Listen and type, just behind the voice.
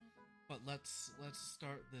let's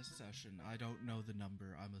start this session. I don't know the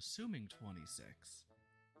number. I'm assuming 26.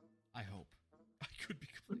 I hope. I could be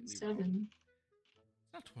completely wrong. 7.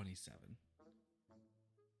 It's not 27.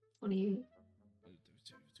 28.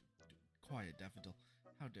 Quiet, Daffodil.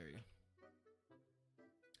 How dare you?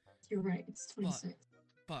 You're right, it's 26.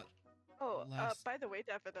 But Oh, by the way,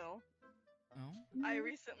 Daffodil, oh, I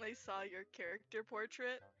recently saw your character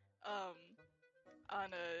portrait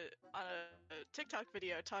on a TikTok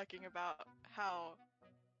video talking about how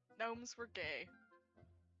gnomes were gay.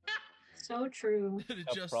 So true. it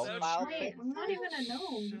A just profile Wait, I'm not even a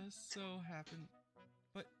gnome. just so happened.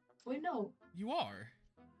 But Wait, no. you are.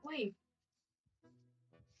 Wait.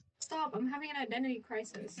 Stop, I'm having an identity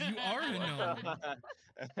crisis. You are a gnome.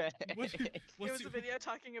 What, It what's was a video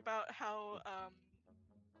talking about how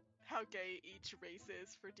gay each race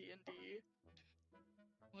is for D&D.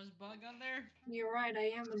 Was Bug on there? You're right,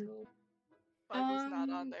 I am a gnome. Bug was not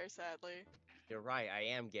on there, sadly. You're right, I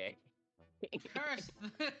am gay. Curse!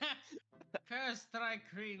 Curse drag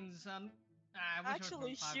queens on.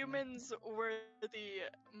 Actually, humans were the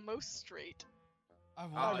most straight. I Oh,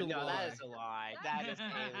 wonder no, why. that is a lie. That is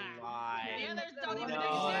a lie. The others don't even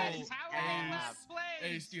No. exist! How are they not slaves?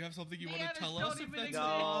 Ace, do you have something you The want to others tell don't us? If even that's a No,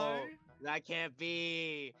 lie? that can't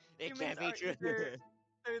be. It Humans can't be are true. either-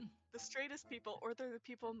 They're the straightest people, or they're the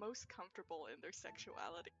people most comfortable in their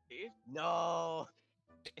sexuality. No.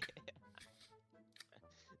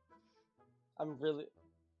 I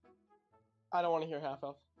don't want to hear half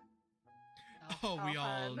elf. Oh, we Oh,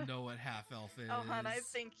 all hun. know what half elf is. Oh, hun, I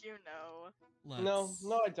think you know. No,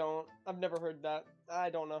 I don't. I've never heard that.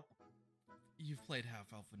 I don't know. You've played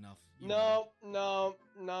half elf enough. You No.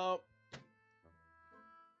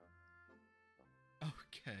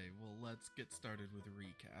 Okay, well, let's get started with a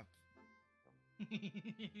recap.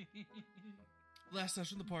 Last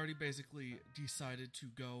session, the party basically decided to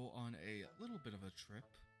go on a little bit of a trip.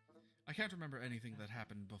 I can't remember anything that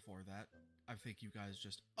happened before that. I think you guys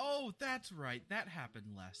just... Oh, that's right, that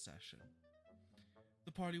happened last session.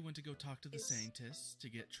 The party went to go talk to the scientists to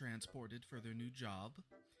get transported for their new job.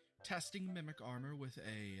 Testing mimic armor with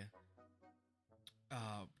a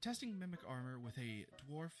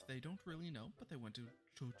dwarf they don't really know, but they went to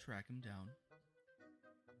track him down.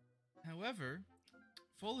 However,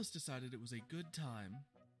 Follis decided it was a good time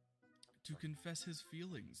to confess his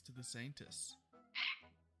feelings to the scientists.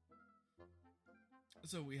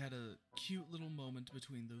 So we had a cute little moment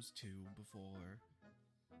between those two before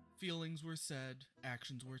feelings were said,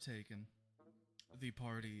 actions were taken. The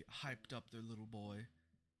party hyped up their little boy,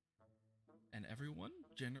 and everyone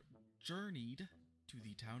journeyed to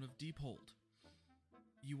the town of Deephold.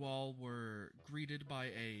 You all were greeted by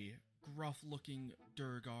a gruff-looking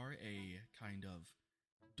Durgar, a kind of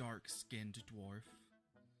dark-skinned dwarf.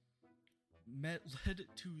 Led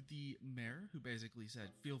to the mayor, who basically said,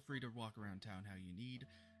 feel free to walk around town how you need,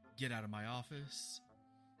 get out of my office.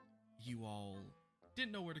 You all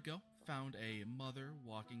didn't know where to go, found a mother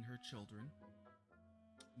walking her children.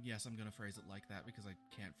 Yes, I'm gonna phrase it like that because I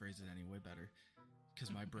can't phrase it any way better, because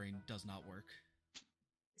my brain does not work.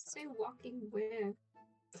 Say walking with.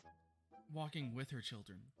 Walking with her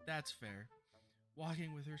children. That's fair.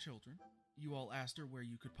 Walking with her children. You all asked her where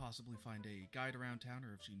you could possibly find a guide around town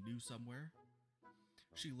or if she knew somewhere.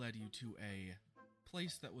 She led you to a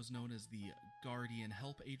place that was known as the Guardian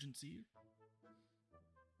Help Agency.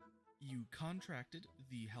 You contracted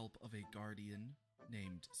the help of a guardian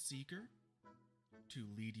named Seeker to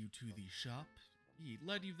lead you to the shop. He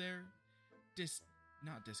led you there,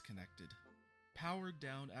 not disconnected, powered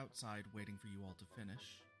down outside waiting for you all to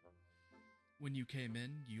finish. When you came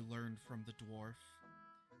in, you learned from the dwarf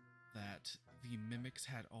that the mimics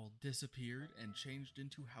had all disappeared and changed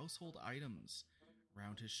into household items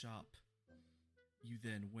around his shop. You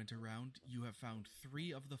then went around. You have found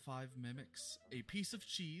 3 of the 5 mimics, a piece of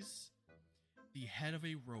cheese, the head of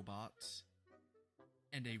a robot,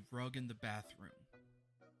 and a rug in the bathroom.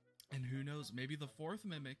 And who knows, maybe the 4th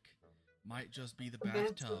mimic might just be the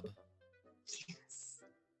bathtub. Yes.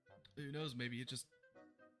 Who knows, maybe it's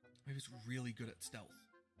really good at stealth.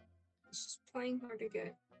 It's just playing hard to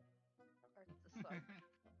get.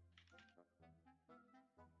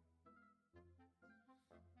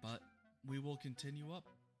 But we will continue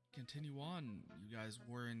on. You guys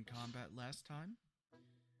were in combat last time.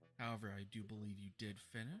 However, I do believe you did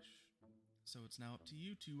finish. So it's now up to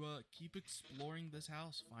you to keep exploring this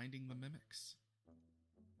house, finding the mimics.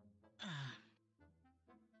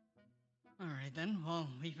 Alright then, well,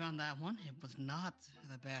 we found that one. It was not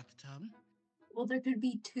the bathtub. Well, there could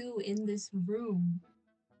be 2 in this room.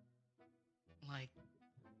 Like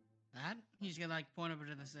that? He's gonna point over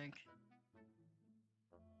to the sink.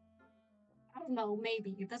 no,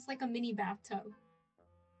 maybe. That's like a mini bathtub.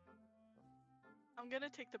 I'm gonna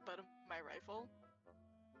take the butt of my rifle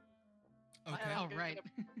Okay. I'm Oh, gonna- right.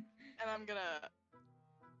 and I'm gonna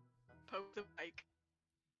poke the bike.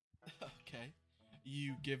 Okay.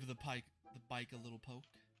 You give the bike a little poke.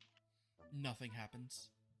 Nothing happens.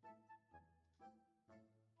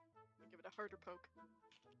 Give it a harder poke.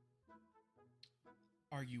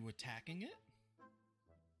 Are you attacking it?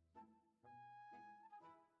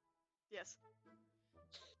 Yes.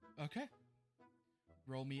 Okay.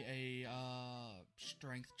 Roll me a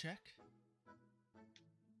strength check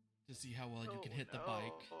to see how well you can hit the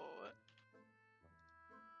bike. no.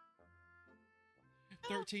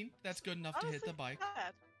 13. That's good enough to hit the Honestly, bike. not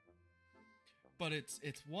bad. But it's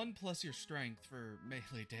 1 plus your strength for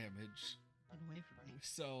melee damage. Get away from me.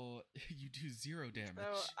 So you do 0 damage.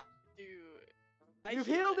 So I You've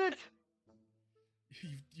heal healed it!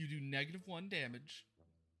 You do -1 damage.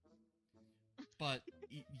 But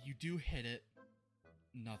you do hit it.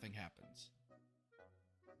 Nothing happens.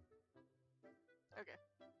 Okay.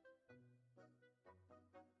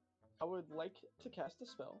 I would like to cast a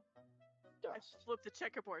spell. I Dust. flipped the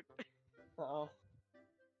checkerboard. Uh-oh.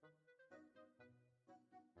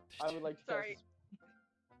 I would like to Sorry. cast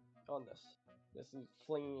a spell on this. This is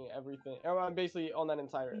flinging everything. I'm basically on that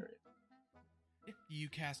entire area. You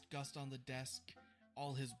cast Gust on the desk.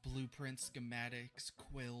 All his blueprints, schematics,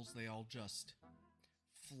 quills, they all just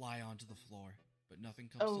fly onto the floor. But nothing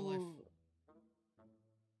comes to life.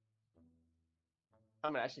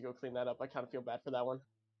 I'm gonna actually go clean that up. I kind of feel bad for that one.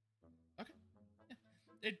 Okay.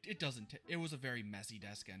 Yeah. It doesn't. It was a very messy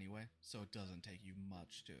desk anyway, so it doesn't take you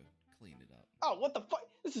much to clean it up. Oh, what the fuck?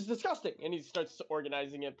 This is disgusting! And he starts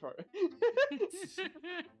organizing it.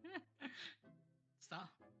 Stop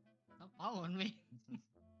following me.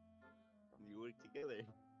 You work together.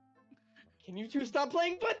 Can you two stop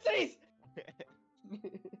playing footsies?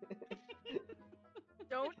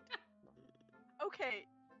 Don't. Okay.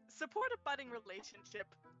 Support a budding relationship.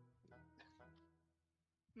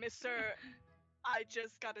 Mr. I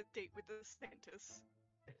just got a date with the scientist.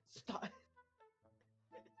 Stop.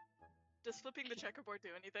 Does flipping the checkerboard do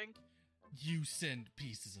anything? You send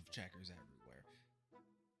pieces of checkers everywhere.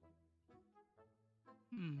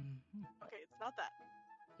 Okay, it's not that.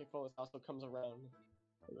 Okay, Follis also comes around,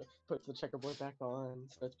 puts the checkerboard back on,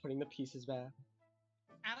 starts putting the pieces back.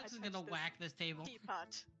 Alex is gonna touched this whack this table.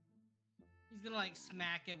 Teapot. He's gonna like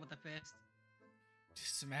smack it with a fist.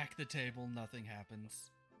 Smack the table, nothing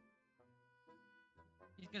happens.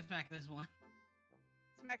 He's gonna smack this one.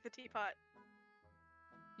 Smack the teapot.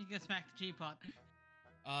 He's gonna smack the teapot.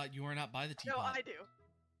 You are not by the teapot. No, I do.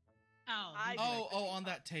 Oh. I he's do. like- Oh, on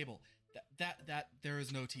that table. That there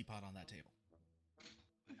is no teapot on that table.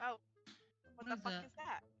 Oh. What the is fuck that? is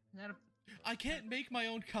that? Is that a... I can't make my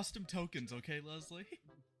own custom tokens, okay, Leslie? Okay,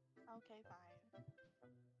 fine.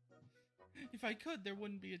 If I could, there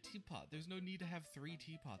wouldn't be a teapot. There's no need to have 3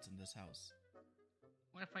 teapots in this house.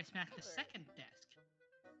 What if I smack the Sure. second desk?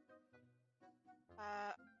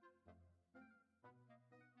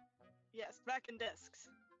 Yes, back in discs.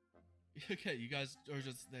 Okay, you guys are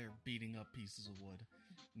just there beating up pieces of wood.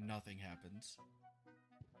 Nothing happens.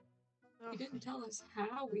 You didn't tell us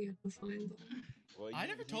how we had to find them. Well, I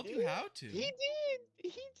never told did. you how to. He did. He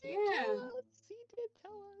did Yeah. tell us. He did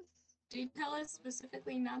tell us. Did you tell us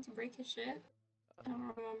specifically not to break his shit? I don't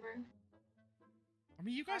remember. I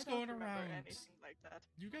mean, you guys I don't going remember around. anything like that.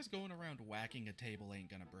 You guys going around whacking a table ain't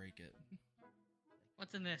gonna break it.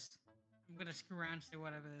 What's in this? I'm gonna screw around and see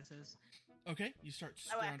whatever this is. Okay, you start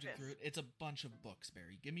I like scrounging this. through it. It's a bunch of books,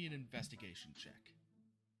 Barry. Give me an investigation check.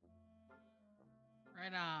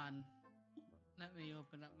 Right on. Let me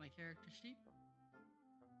open up my character sheet.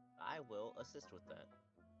 I will assist with that.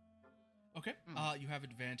 Okay, you have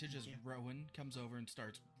advantage as Thank you. Rowan comes over and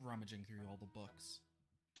starts rummaging through all the books.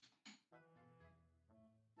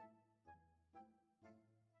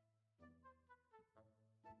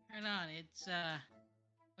 Right on. It's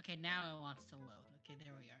okay, now it wants to load. Okay,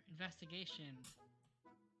 there we are. Investigation.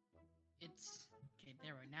 It's okay,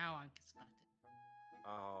 there we are. Now I'm selected.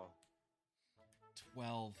 Oh,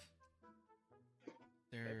 12.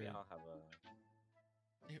 maybe There. I'll have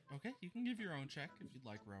a. Okay, you can give your own check if you'd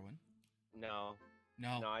like, Rowan. No,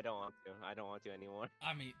 No, no, I don't want to. I don't want to anymore.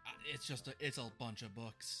 I mean it's a bunch of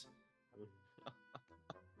books.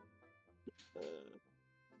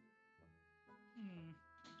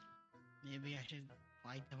 Maybe I should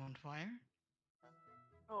light them on fire?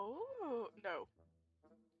 Oh, no.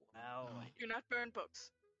 Well, Do not burn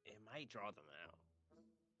books. it might draw them out.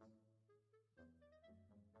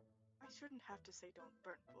 I shouldn't have to say don't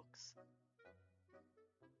burn books.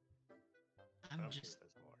 I'm Some just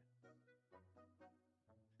says more.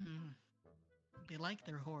 They like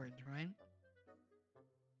their hoards, right?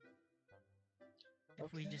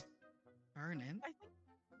 If we Okay. just burn it. I think.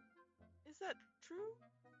 Is that true?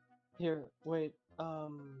 Here, wait.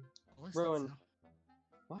 Well, Rowan. so.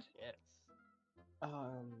 What? Yes.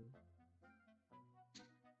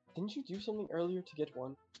 Didn't you do something earlier to get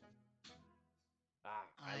one?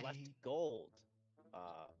 I left I- gold.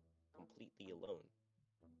 Completely alone.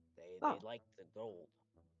 Oh. They like the gold.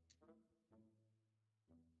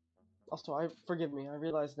 Also, forgive me. I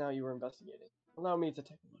realize now you were investigating. Allow me to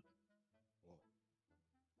take a look.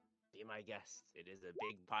 Be my guest. It is a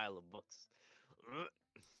big pile of books.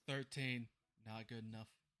 13. Not good enough.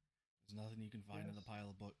 There's nothing you can find in the pile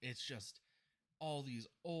of books. It's just all these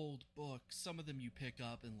old books. Some of them you pick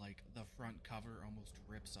up and, like, the front cover almost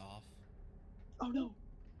rips off. Oh no!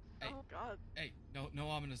 Hey. Oh God. Hey, no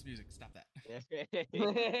ominous music. Stop that.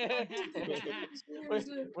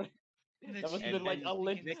 That must have been like a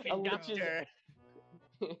lich's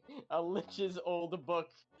a lich's old book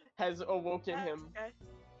has awoken him. Okay.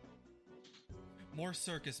 More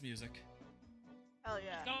circus music. Hell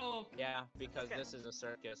yeah. Go! Yeah, because Okay. this is a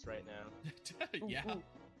circus right now. Yeah.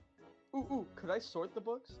 Ooh, could I sort the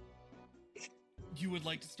books? You would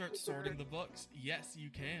like to start sorting the books? Yes, you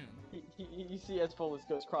can. You see, as Follis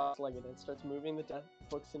goes cross-legged and starts moving the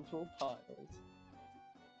books into piles.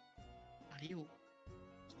 How do you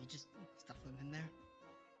just stuff them in there?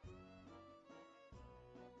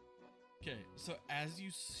 Okay, so as you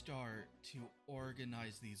start to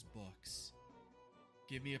organize these books,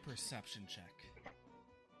 give me a perception check.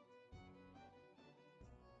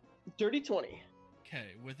 Dirty 20. Okay,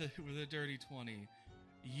 with a dirty 20,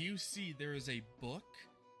 you see there is a book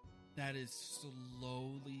that is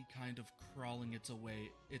slowly kind of crawling its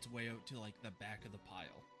way out to like the back of the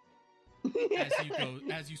pile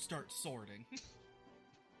as you start sorting.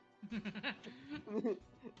 Thought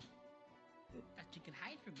you could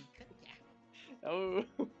hide from me, couldn't ya? Oh,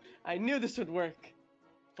 I knew this would work.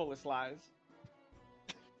 Follis lies.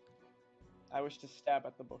 I wish to stab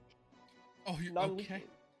at the book. Oh, you're Non-lethal. okay.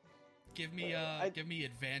 Give me give me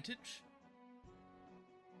advantage.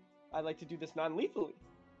 I like to do this non-lethally.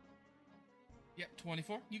 Yep,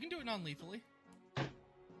 24. You can do it non-lethally.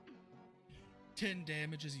 10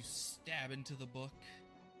 damage as you stab into the book,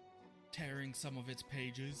 tearing some of its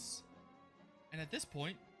pages. And at this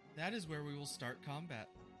point, that is where we will start combat.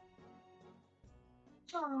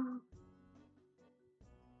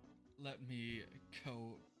 Let me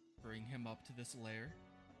go bring him up to this lair.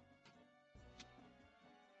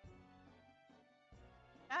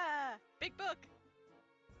 Ah, big book.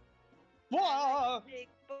 I Whoa! like big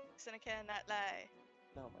books and I cannot lie.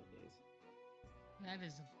 Oh my days. That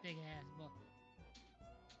is a big ass book.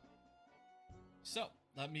 So,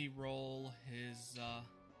 let me roll his,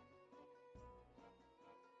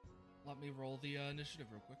 let me roll the initiative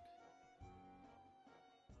real quick.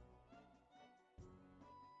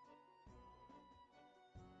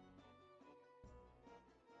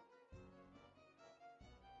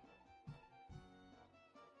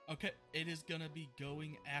 Okay, it is gonna be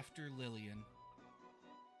going after Lillian.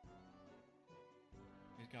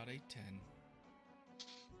 It got a 10.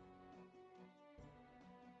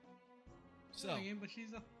 So, But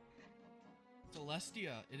she's a...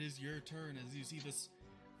 Celestia, it is your turn as you see this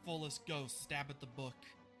Follis ghost stab at the book.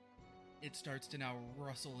 It starts to now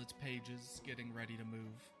rustle its pages, getting ready to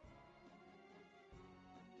move.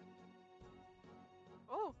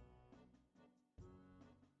 Oh.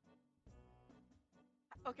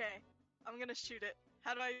 Okay, I'm gonna shoot it.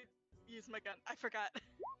 How do I use my gun? I forgot.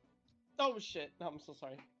 Oh shit! No, I'm so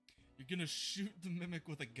sorry. You're gonna shoot the mimic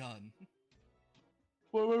with a gun.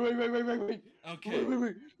 Wait. Okay,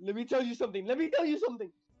 Wait. Let me tell you something.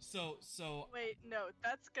 so Wait, no,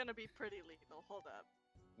 that's gonna be pretty lethal. Hold up.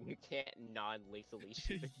 You can't non-lethally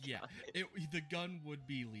shoot a yeah, gun. the gun would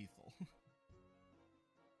be lethal.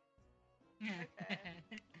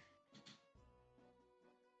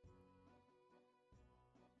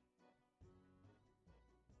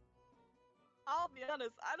 I'll be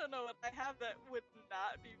honest, I don't know what I have that would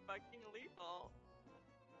not be fucking lethal.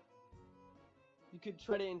 You could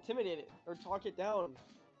try to intimidate it or talk it down.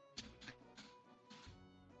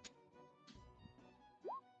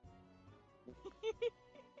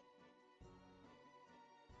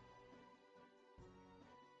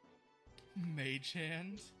 Mage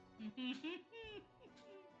hand.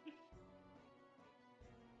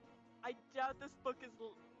 I doubt this book is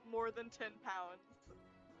more than 10 pounds.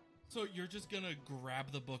 So you're just gonna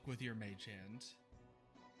grab the book with your mage hand.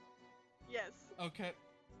 Yes. Okay.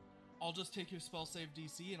 I'll just take your spell save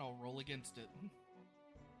DC and I'll roll against it.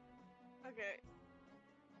 Okay.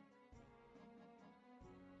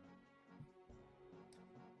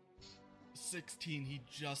 16, he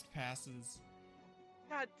just passes.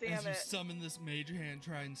 God damn As you it. summon this mage hand,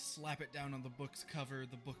 try and slap it down on the book's cover,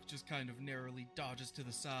 the book just kind of narrowly dodges to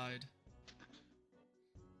the side.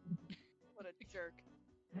 What a jerk.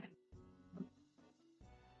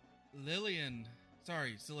 Lillian.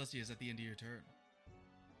 Sorry, Celestia is at the end of your turn.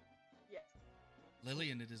 Yes.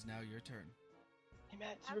 Lillian, it is now your turn. Hey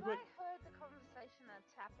Matt, Have super quick. I heard the conversation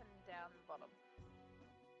that's happened down the bottom?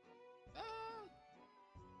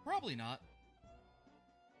 Probably not.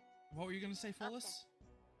 What were you gonna say, Phyllis?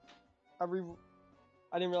 I didn't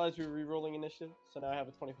realize we were re-rolling initiative, so now I have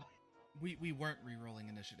a 25. We weren't re-rolling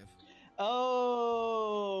initiative. Oh.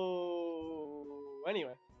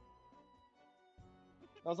 Anyway,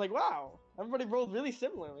 I was like, wow, everybody rolled really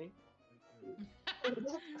similarly.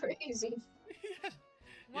 That's crazy. Yeah.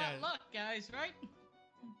 What Yeah. luck, guys, right?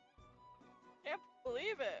 Can't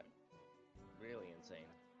believe it. Really insane.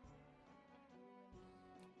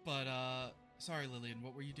 But sorry, Lillian,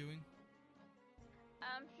 what were you doing?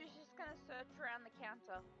 She's just gonna search around the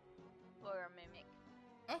counter for a mimic.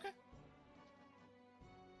 Okay.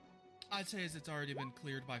 I'd say as it's already been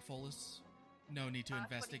cleared by Follis, no need to I thought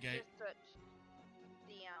he investigate. just searched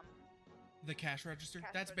the The cash register?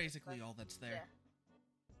 Cash That's register. basically all that's there.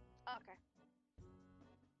 Yeah. Okay.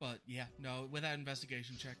 But yeah, no, with that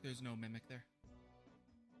investigation check, there's no mimic there.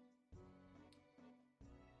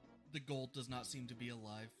 The gold does not seem to be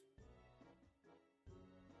alive.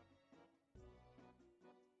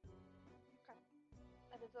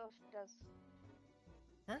 That is all she does.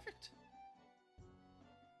 Perfect.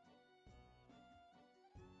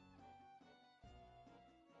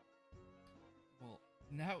 Well,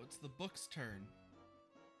 now it's the book's turn.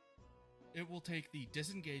 It will take the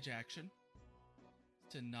disengage action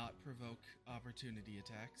to not provoke opportunity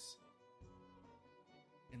attacks.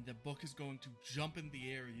 And the book is going to jump in the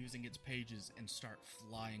air using its pages and start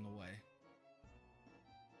flying away.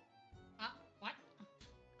 What?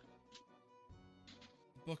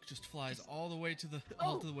 The book just flies all the way to the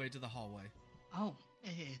hallway. Oh,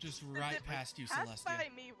 it's Just Does right it past you, pass Celestia. by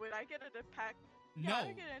me, would I get an attack? Yeah, No,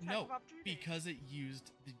 I get an attack no, of opportunity. because it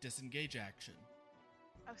used the disengage action.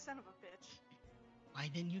 Oh, son of a bitch. Why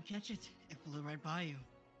didn't you catch it? It flew right by you.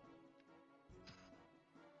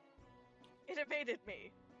 It evaded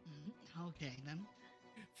me. Okay, then.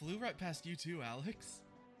 Flew right past you too, Alex.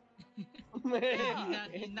 He's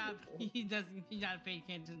not paying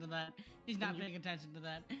attention to that. He's not paying attention to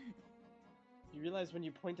that. You realize when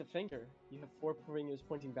you point a finger, you have 4 fingers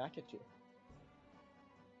pointing back at you.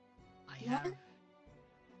 I What? have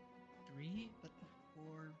 3, but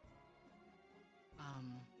 4.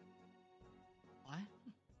 What?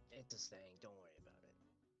 It's a saying. Don't worry about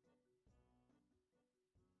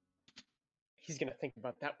it. He's gonna think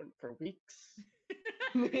about that one for weeks.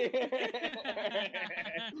 Background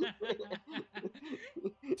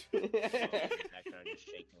just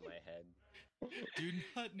shaking my head. Do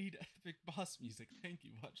not need epic boss music. Thank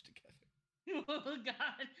you. Watch together. Oh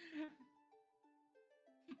god.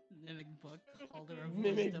 Mimic book. Holder of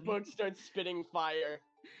Mimic wisdom. book starts spitting fire.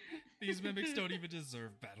 These mimics don't even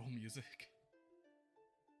deserve battle music.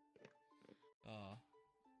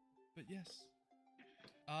 But yes.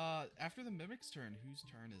 After the mimic's turn, whose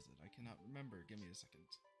turn is it? I cannot remember. Give me a second.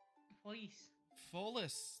 Please.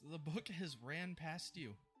 Follis, the book has ran past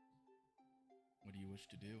you. What do you wish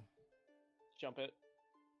to do? Jump it.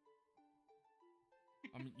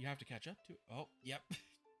 You have to catch up to it. Oh, yep.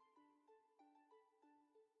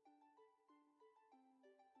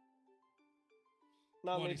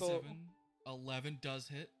 Non-lethal. 27. 11 does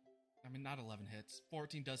hit. I mean, not 11 hits.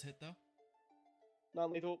 14 does hit, though.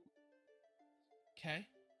 Non-lethal. Okay.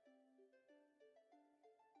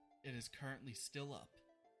 It is currently still up.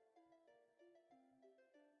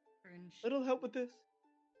 Cringe. It'll help with this.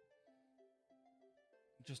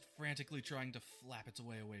 Just frantically trying to flap its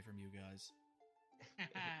way away from you guys.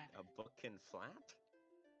 A book can flap?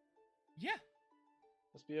 Yeah.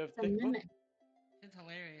 Must be a The thick book. mimic. It's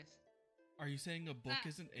hilarious. Are you saying a book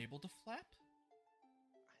isn't able to flap?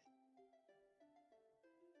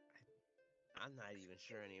 I'm not even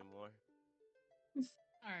sure anymore.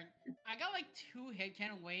 Alright. I got like 2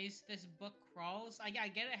 headcanon ways this book crawls. I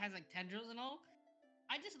get it has like tendrils and all.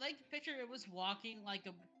 I just like to picture it was walking like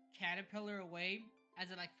a caterpillar away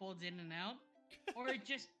as it like folds in and out. Or it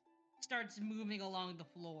just starts moving along the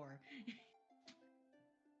floor.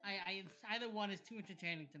 I either one is too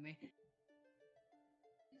entertaining to me.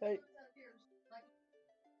 Hey.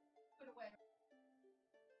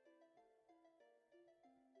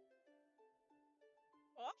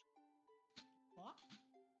 What? What?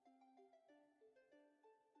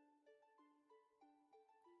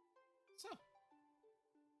 So.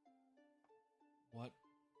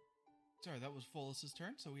 Sorry, that was Folus's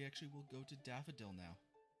turn, so we actually will go to Daffodil now.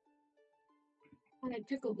 And I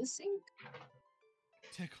tickle the sink.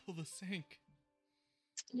 Tickle the sink.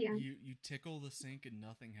 Yeah. You tickle the sink and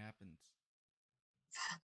nothing happens.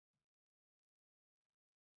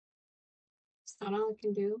 It's not all I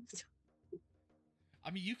can do.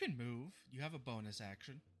 I mean, you can move. You have a bonus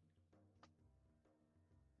action.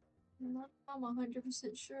 I'm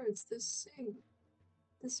 100% sure it's this sink.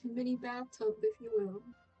 This mini bathtub, if you will.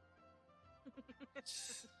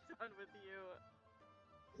 Done with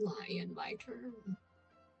you. Lion, my turn.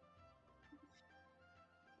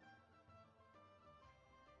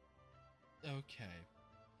 Okay.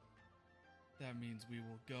 That means we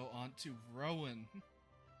will go on to Rowan.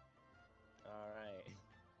 Alright.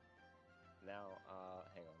 Now,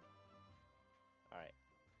 hang on. Alright.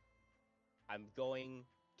 I'm going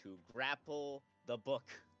to grapple the book.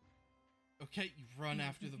 Okay, you run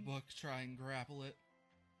after the book, try and grapple it.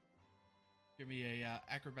 Give me a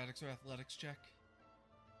acrobatics or athletics check.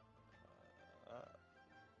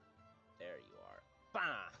 There you are.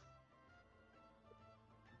 Bah!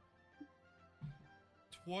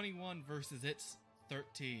 21 versus its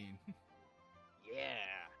 13. Yeah!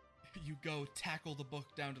 You go tackle the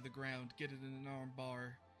book down to the ground, get it in an arm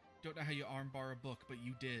bar. Don't know how you arm bar a book, but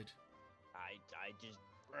you did. I just...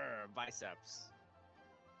 biceps.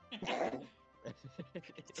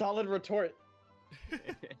 Solid retort.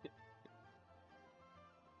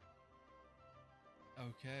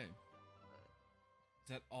 Okay. Is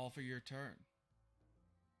that all for your turn?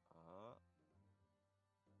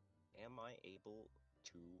 Am I able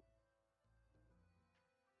to...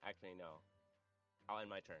 Actually, no. I'll end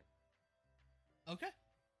my turn. Okay.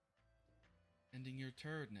 Ending your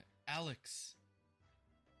turn. Alex.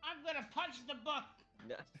 I'm gonna punch the book.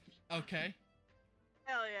 No. Okay.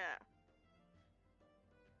 Hell yeah.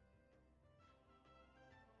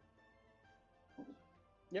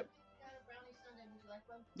 Yep.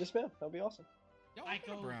 Yes, ma'am. That'll be awesome. Yeah, I I'll go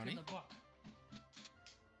get a brownie. to the book.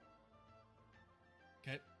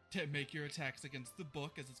 Okay. To make your attacks against the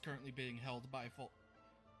book as it's currently being held by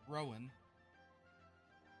Rowan.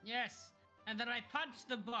 Yes, and then I punch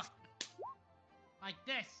the book. Like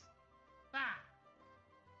this. Bah!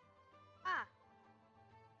 Ah.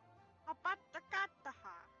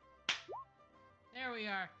 Abatakataha. There we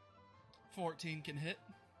are. 14 can hit.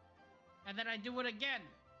 And then I do it again.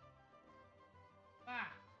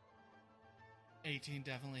 Bah! 18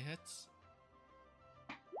 definitely hits.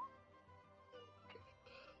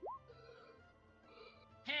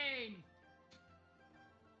 Pain!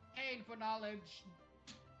 Pain for knowledge.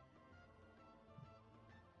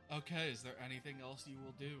 Okay, is there anything else you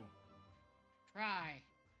will do? Try.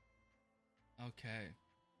 Okay.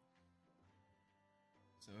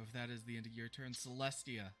 So if that is the end of your turn,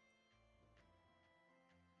 Celestia.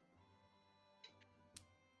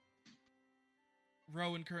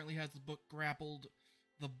 Rowan currently has the book grappled.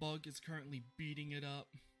 The bug is currently beating it up.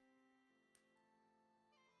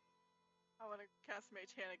 I want to cast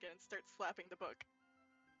Mage Hand again and start slapping the book.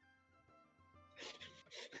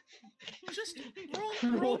 Just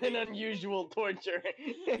Roll an unusual torture.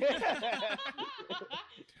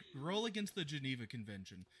 roll against the Geneva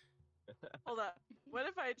Convention. Hold up. What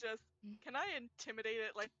if I just... Can I intimidate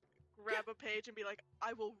it, like, grab a page and be like,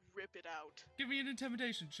 I will rip it out? Give me an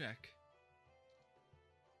intimidation check.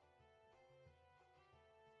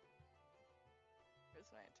 Where's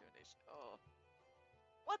my intimidation? Oh.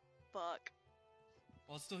 What the fuck?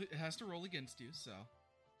 Well, it has to roll against you, so...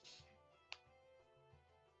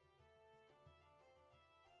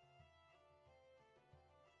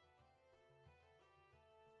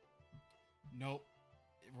 Nope.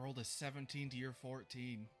 It rolled a 17 to your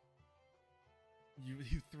 14.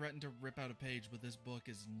 You threatened to rip out a page, but this book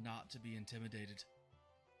is not to be intimidated.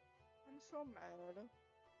 I'm so mad.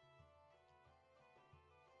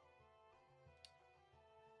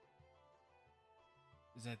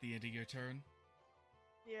 Is that the end of your turn?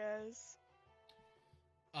 Yes.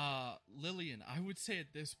 Lillian, I would say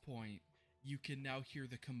at this point, you can now hear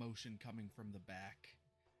the commotion coming from the back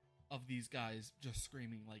of these guys just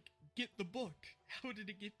screaming like, "Get the book! How did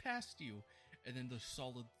it get past you?" And then the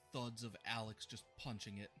solid thuds of Alex just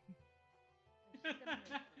punching it. I'm just gonna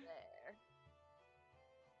move there.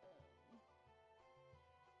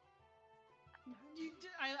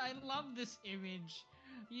 I love this image.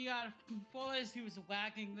 You got Forrest who's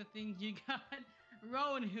whacking the thing. You got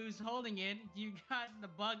Rowan who's holding it. You got the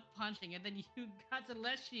bug punching it. Then you got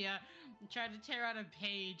Celestia trying to tear out a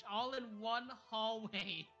page all in one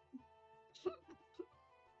hallway.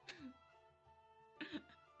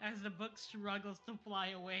 As the book struggles to fly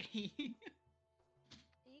away. Are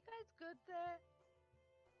you guys good there?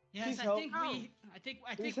 Yes, Please I help. think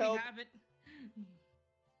we Please help. have it.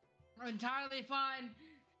 We're entirely fine.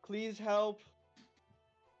 Please help.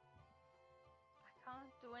 I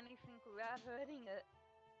can't do anything without hurting it.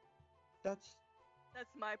 That's That's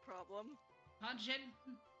my problem. Punch it.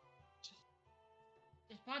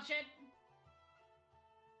 Just punch it.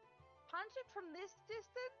 Punch it from this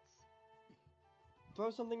distance? throw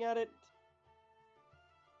something at it.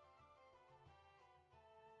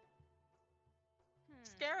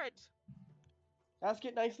 Scare it. Ask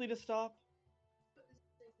it nicely to stop.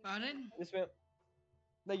 Got it? Yes, ma'am.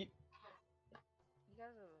 Thank you. You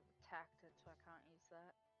guys have attacked it, so I can't use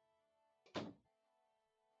that.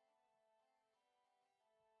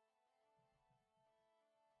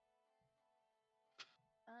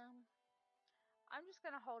 I'm just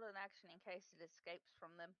gonna hold an action in case it escapes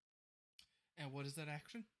from them. And what is that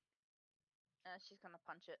action? She's gonna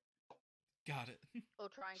punch it. Got it. Or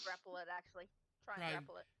try and grapple it, actually. Try and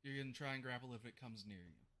grapple it. You're going to try and grapple if it comes near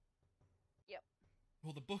you. Yep.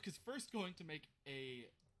 Well, the book is first going to make a...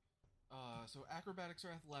 so acrobatics or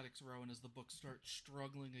athletics, Rowan, as the book starts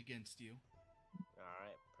struggling against you.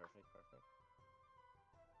 Alright, perfect.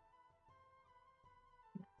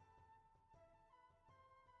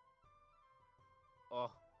 Oh,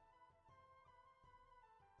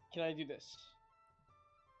 Can I do this?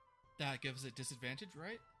 That gives it disadvantage,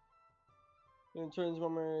 right? In turns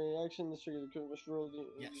one more action, this triggers a must roll.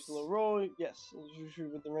 Yes. Just a little roll. Yes.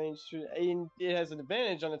 Shoot with the range. And it has an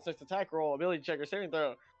advantage on its next attack roll, ability check, or saving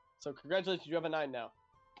throw. So congratulations, you have a 9 now.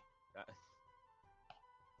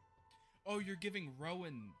 Oh, you're giving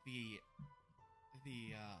Rowan the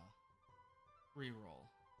reroll.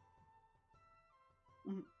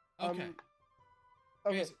 Okay.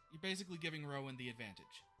 Okay. You're basically giving Rowan the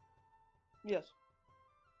advantage. Yes.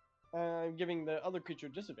 I'm giving the other creature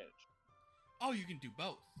disadvantage. Oh, you can do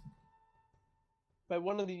both. But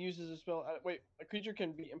one of the uses a spell. A creature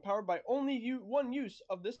can be empowered by only one use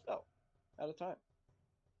of this spell at a time.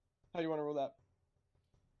 How do you want to roll that?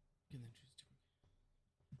 You can then choose to.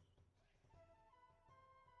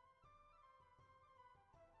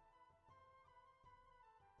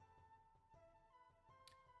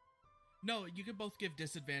 No, you can both give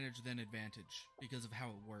disadvantage then advantage because of how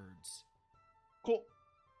it words. Cool.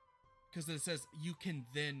 Because it says you can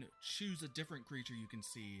then choose a different creature you can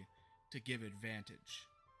see to give advantage.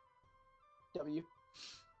 W.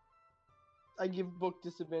 I give book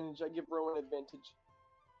disadvantage. I give Rowan advantage.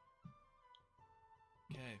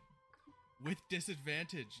 Okay. With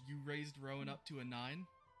disadvantage, you raised Rowan up to a 9.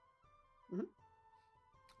 Mhm.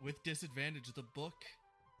 With disadvantage, the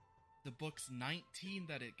book's 19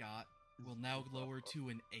 that it got will now lower to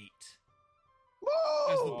an 8.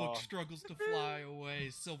 As the book struggles to fly away,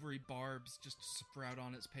 silvery barbs just sprout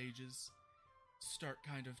on its pages, start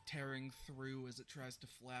kind of tearing through as it tries to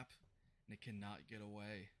flap, and it cannot get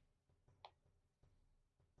away.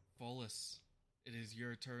 Follis, it is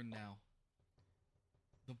your turn now.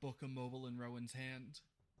 The book immobile in Rowan's hand.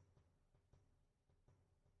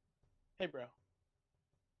 Hey, bro.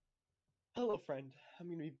 Hello, friend. I'm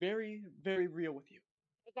gonna be very, very real with you.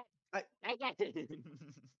 I got it.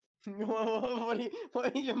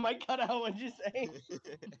 What your mic cut out? What'd you say?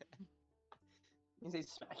 You say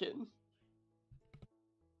smack it.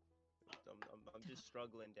 I'm just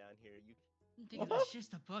struggling down here. Dude, it's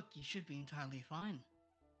just a book. You should be entirely fine.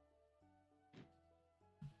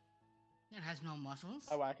 It has no muscles.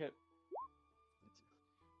 I whack it.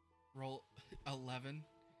 Roll 11.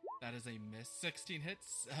 That is a miss. 16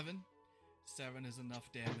 hits. 7. 7 is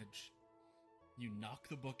enough damage. You knock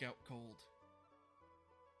the book out cold.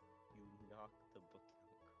 You knock the book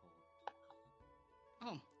out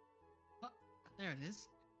cold. Oh. Well, there it is.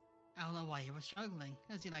 I don't know why you were struggling.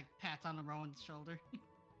 As he, pats on Rowan's shoulder.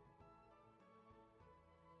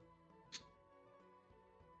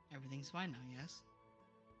 Everything's fine now, yes?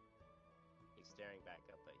 He's staring back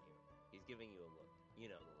up at you. He's giving you a look. You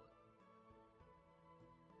know the look.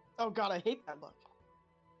 Oh god, I hate that look.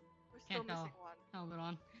 We're still Can't tell. missing one. Helmet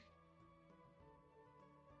on.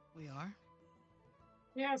 We are?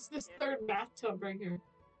 Yeah, it's this third bathtub right here.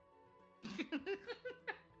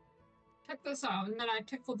 Check this out, and then I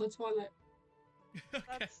tickle the toilet. Okay.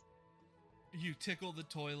 That's You tickle the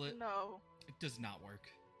toilet. no. It does not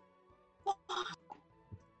work.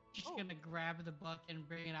 She's Oh. gonna grab the book and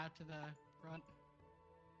bring it out to the front.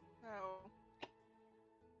 No.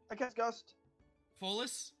 I cast Gust.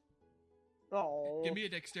 Follis, Oh. give me a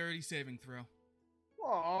dexterity saving throw.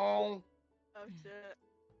 Oh. Oh shit.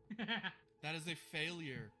 That is a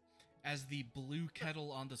failure, as the blue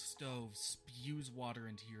kettle on the stove spews water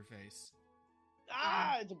into your face.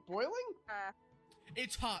 Ah, it's boiling? Ah.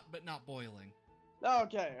 It's hot, but not boiling.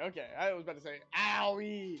 Okay. I was about to say,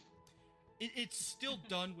 owie. It's still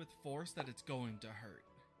done with force that it's going to hurt.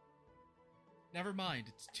 Never mind,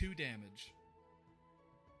 it's 2 damage.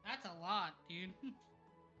 That's a lot, dude.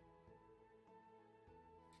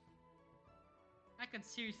 I could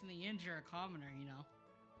seriously injure a commoner, you know.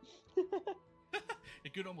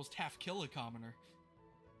 It could almost half kill a commoner.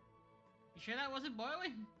 You sure that wasn't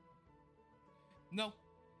boiling? No,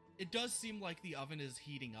 it does seem like the oven is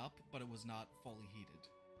heating up, but it was not fully heated.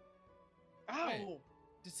 Ow! Wait.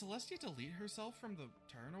 Did Celestia delete herself from the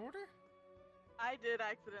turn order? I did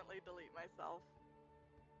accidentally delete myself.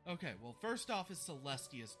 Okay, well, first off is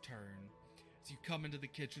Celestia's turn. As you come into the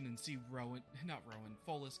kitchen and see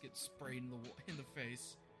Follis get sprayed in the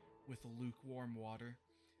face with lukewarm water.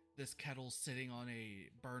 This kettle's sitting on a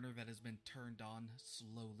burner that has been turned on,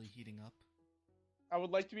 slowly heating up. I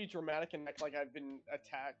would like to be dramatic and act like I've been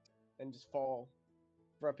attacked and just fall,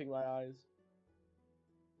 rubbing my eyes.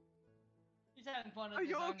 He's having fun. Are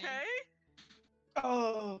you okay?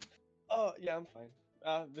 Oh, yeah, I'm fine.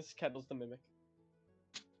 This kettle's the mimic.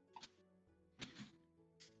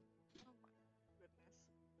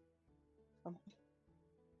 Oh my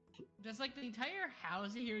goodness. Does like the entire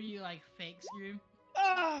house hear you like fake scream?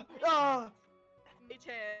 Mage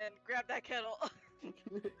hand, grab that kettle.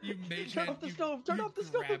 You mage Turn hand, off the stove! Turn you off the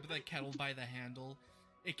stove! grab the kettle by the handle.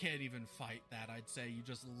 It can't even fight that, I'd say. You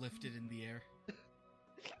just lift it in the air.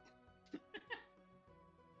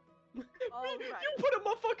 All right. You put a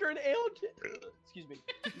motherfucker in ale. Excuse me.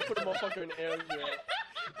 You put a motherfucker in ale.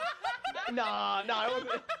 Nah, it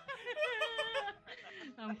wasn't.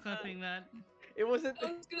 I'm clipping that. It wasn't.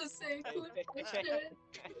 I was gonna say, clip that shit.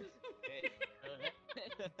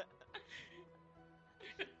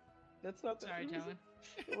 That's not. Sorry, Talon.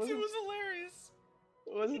 It It wasn't, was hilarious.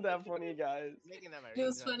 it wasn't that funny, guys. Making that my It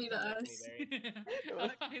was ringtone, funny to Anthony us. Berry.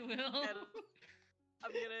 I will.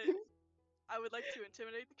 I would like to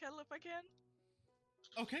intimidate the kettle if I can.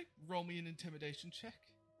 Okay, roll me an intimidation check.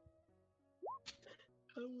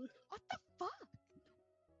 What the fuck?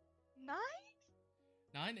 9?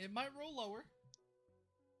 9, it might roll lower.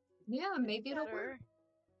 Yeah, maybe it'll Better. work.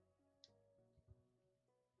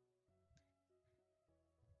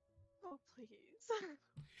 Oh, please.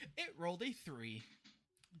 It rolled a 3.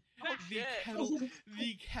 Oh, The shit.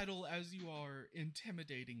 kettle, as you are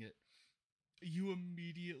intimidating it, you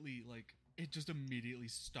immediately, it just immediately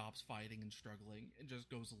stops fighting and struggling and just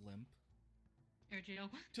goes limp. Air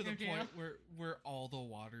jail. To the Air jail. point where all the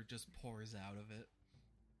water just pours out of it.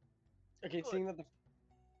 Okay, seeing that the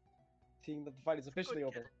fight is officially Good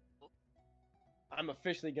over, I'm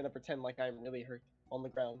officially gonna pretend like I'm really hurt on the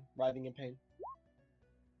ground, writhing in pain.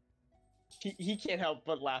 He can't help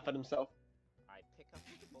but laugh at himself. I pick up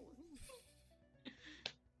the bullet.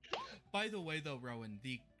 By the way, though, Rowan,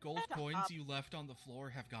 the gold Shut coins up. you left on the floor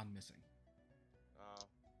have gone missing. Oh.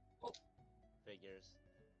 Figures.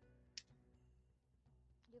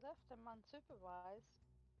 You left them unsupervised.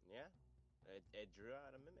 Yeah. It drew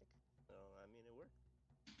out a mimic. So, I mean, it worked.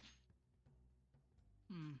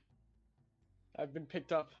 I've been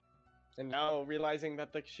picked up, and now realizing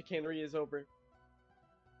that the chicanery is over.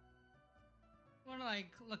 I want to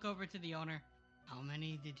look over to the owner. How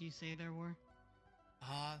many did you say there were?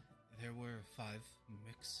 There were 5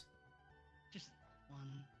 mimics. Just 1,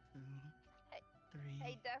 2, Hey- 3,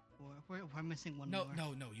 Hey, Def. 4. We're missing one No, more.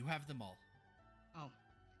 no, you have them all. Oh.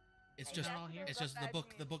 It's Hey, just They're all here? it's just the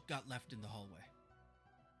book got left in the hallway.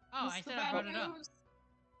 Oh, What's I the said I bad brought it up. news?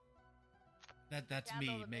 That's Gather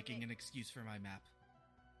me the making mimic. an excuse for my map.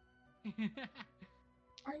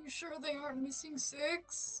 Are you sure they aren't missing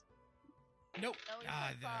 6? Nope. No, we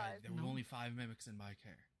had There 5. were No. only 5 mimics in my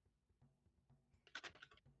care.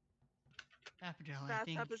 Apogel, I Bathtub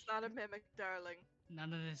think is not a mimic, darling.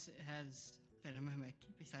 none of this has been a mimic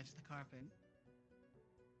besides the carpet.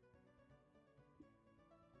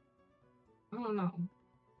 I don't know.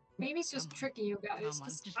 Maybe it's just Come on. tricking you guys. Come on,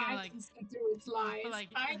 Just just I kinda can see through its lies. Put, I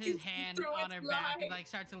can his see hand through on her its back lies. and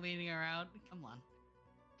starts leading her out. Come on.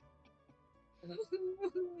 I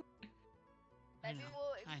Maybe know,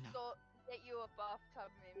 we'll I know. get you a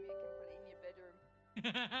bathtub mimic and put it in your bedroom.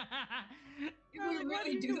 You Darling, would why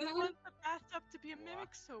really do you that? want the bathtub to be a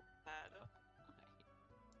mimic so bad?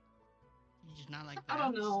 You just not like I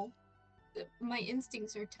don't baths? know. My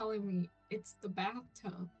instincts are telling me it's the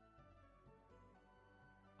bathtub.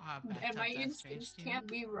 Ah, And bathtubs, my that's strange instincts too. can't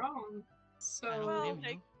be wrong. I don't So, Well, blame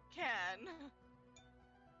they you. can.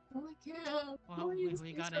 oh, I can't. Well, My we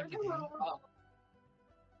instincts got are everything. never wrong.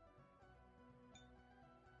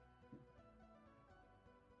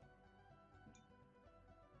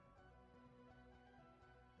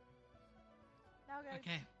 Now, guys,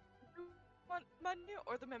 Okay. Money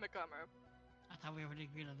or the mimic armor? I thought we already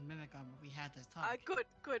agreed on the mimic armor. We had this talk.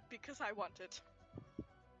 Good, because I want it.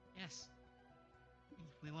 Yes.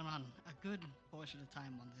 We went on a good portion of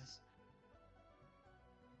time on this.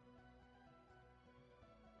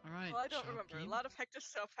 Alright. Well, I don't remember. A lot of hectic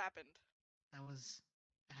stuff happened. That was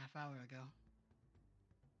a half hour ago.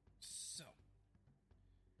 So,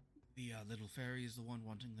 the little fairy is the one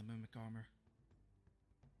wanting the mimic armor.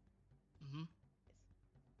 Mm-hmm.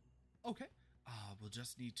 Okay. We'll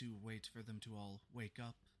just need to wait for them to all wake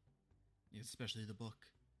up. Especially the book.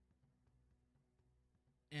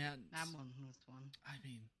 And... That one was one. I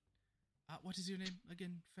mean... what is your name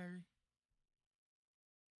again, fairy?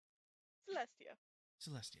 Celestia.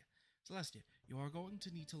 Celestia, you are going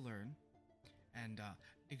to need to learn and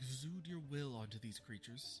exude your will onto these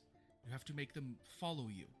creatures. You have to make them follow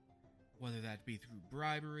you. Whether that be through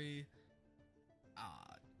bribery,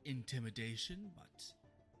 intimidation, but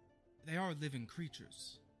they are living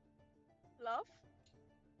creatures. Love?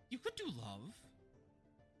 You could do love.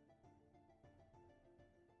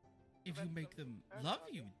 If you make them love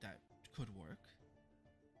you, that could work.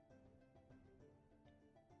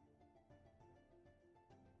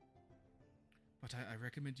 But I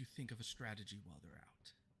recommend you think of a strategy while they're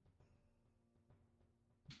out.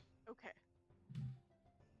 Okay.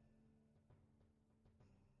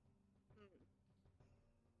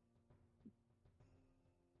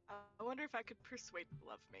 I wonder if I could persuade them to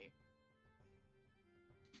love me.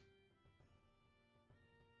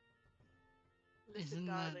 Listen,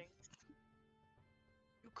 darling.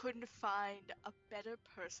 You couldn't find a better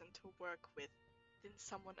person to work with than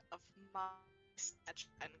someone of my stature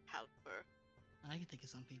and caliber. I can think of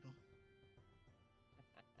some people.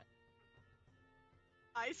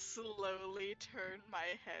 I slowly turn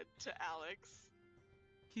my head to Alex.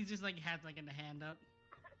 He's just like had like a hand up.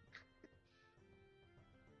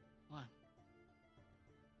 What?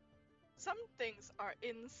 Some things are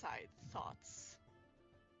inside thoughts.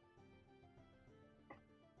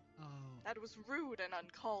 Oh. That was rude and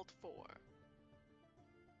uncalled for.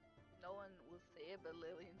 No one will say it, but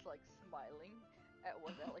Lillian's like smiling at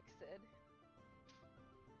what Alex said.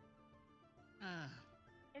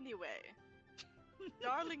 Anyway,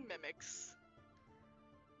 darling mimics,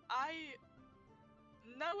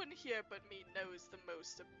 no one here but me knows the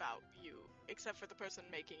most about you, except for the person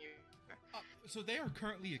making you. So they are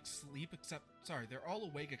currently asleep, they're all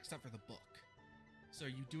awake except for the book. So are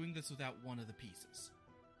you doing this without one of the pieces?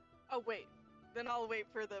 Oh wait, then I'll wait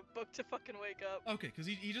for the book to fucking wake up. Okay, because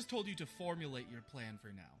he just told you to formulate your plan for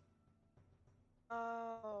now.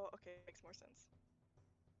 Oh, okay, makes more sense.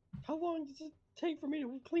 How long does it take for me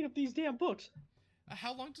to clean up these damn books?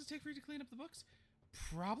 How long does it take for you to clean up the books?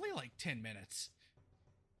 Probably like 10 minutes.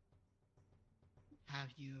 Have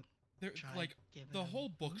you tried like giving the them whole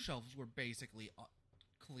food? bookshelves were basically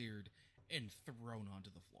cleared and thrown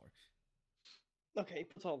onto the floor. Okay,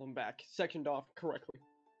 puts all of them back, sectioned off correctly.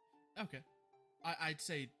 Okay. I'd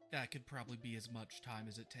say that could probably be as much time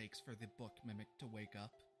as it takes for the book mimic to wake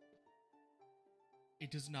up. It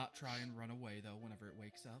does not try and run away, though, whenever it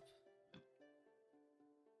wakes up.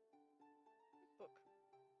 Book.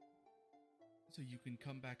 So you can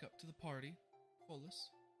come back up to the party, Fullus.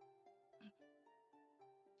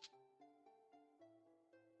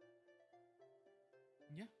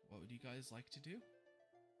 Yeah, what would you guys like to do?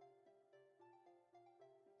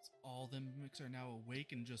 All the mimics are now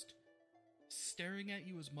awake and just staring at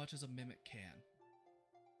you as much as a mimic can.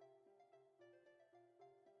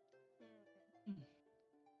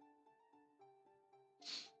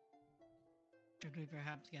 Should we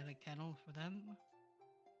perhaps get a kennel for them?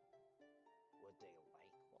 Would they like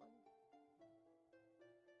one?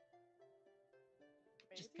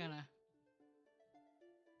 Just Maybe? gonna.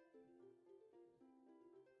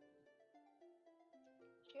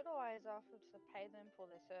 Should always offer to pay them for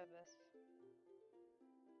their service.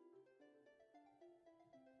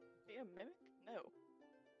 Be a mimic? No.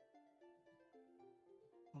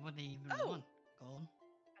 What would they even Oh! want? Gold?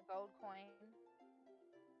 A gold coin.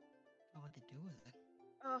 What would they do with it?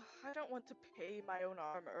 I don't want to pay my own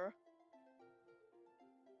armor.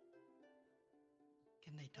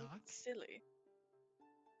 Can they talk? Silly.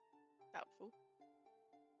 Doubtful.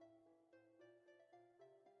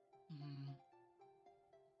 Hmm.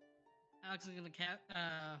 Alex is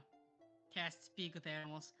gonna cast speak with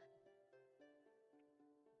animals.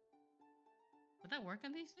 Would that work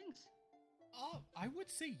on these things? Oh, I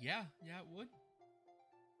would say yeah. Yeah, it would.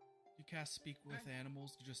 You cast speak with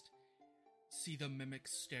animals, you just see the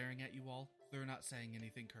mimics staring at you all. They're not saying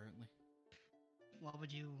anything currently. What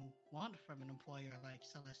would you want from an employer like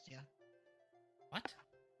Celestia? What?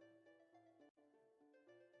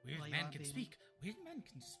 Weird Well, you man are can being- speak. Weird man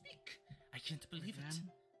can speak. I can't believe it.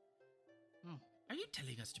 Man. Oh, Are you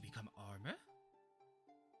telling us to become armor?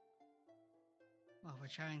 well, we're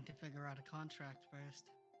trying to figure out a contract first.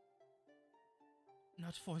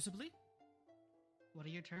 Not forcibly? What are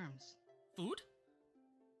your terms? Food?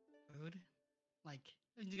 Food? Like,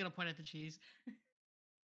 I'm just gonna point at the cheese.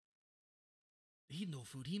 He no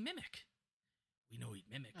food, he mimic. We know he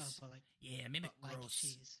mimics. Oh, but like, Yeah, mimic but like gross.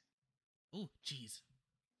 cheese. Oh, cheese.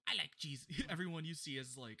 I like cheese. Everyone you see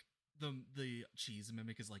is like the cheese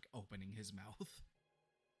mimic is like opening his mouth.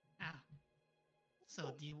 Ah.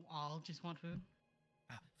 So, do you all just want food?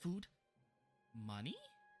 Food? Money?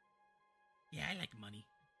 Yeah, I like money.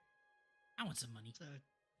 I want some money.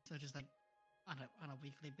 So just like on a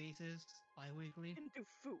weekly basis, bi-weekly. Into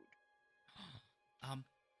food.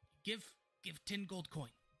 Give 10 gold coin.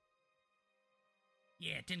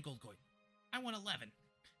 Yeah, 10 gold coin. I want 11.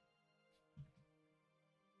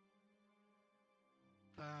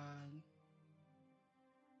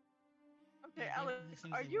 Okay, Yeah, Alex, this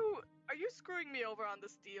seems are like- you screwing me over on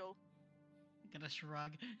this deal? Gonna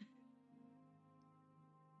shrug.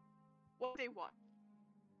 What they want?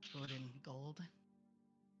 Food and gold.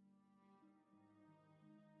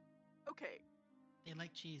 Okay, They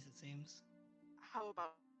like cheese, it seems. how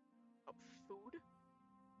about food?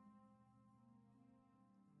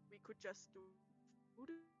 We could just do food.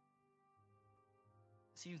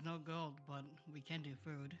 Seems no gold, but we can do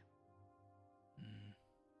food. Hmm.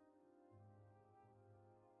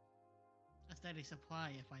 A steady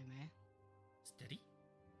supply, if I may. Steady?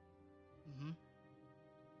 Mm-hmm.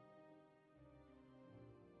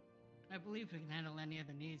 I believe we can handle any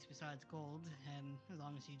other needs besides gold, and as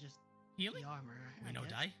long as you just Healing? the armor. We I no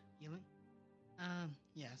guess. die? Healing?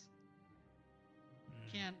 Yes. Hmm.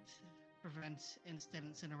 Can't prevent instant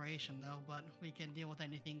incineration though, but we can deal with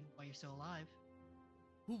anything while you're still alive.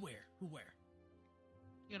 Who where? You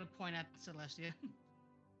gotta point at Celestia.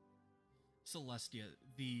 Celestia,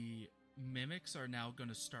 the mimics are now going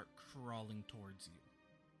to start crawling towards you.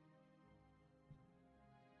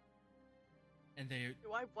 And they...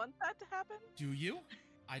 Do I want that to happen? Do you?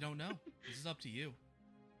 I don't know. This is up to you.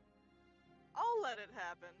 I'll let it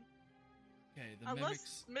happen. Okay, the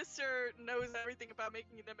Unless mimics... Mr. knows everything about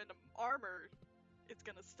making them into armor, it's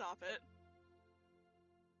gonna stop it.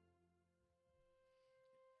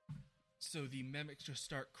 So the mimics just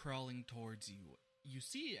start crawling towards you. You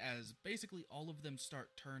see as basically all of them start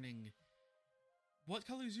turning... What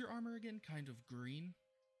color is your armor again? Kind of green?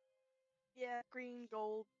 Yeah, green,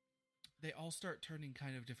 gold. They all start turning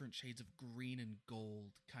kind of different shades of green and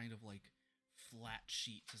gold, kind of like flat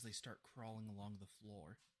sheets as they start crawling along the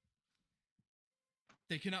floor.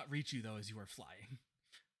 They cannot reach you though as you are flying.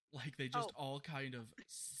 Like they just all kind of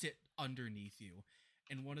sit underneath you.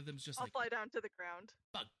 And one of them's just I'll like, fly down to the ground.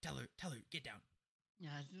 Bug, tell her, get down. Yeah,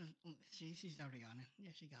 she's already on it. Yeah,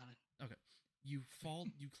 she got it. Okay. You fall,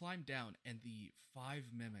 you climb down, and the 5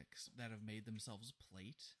 mimics that have made themselves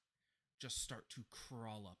plate just start to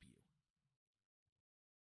crawl up you.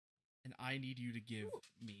 And I need you to give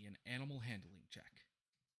me an animal handling check.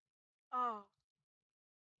 Oh.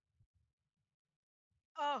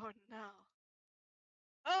 Oh no.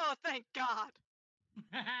 Oh, thank God.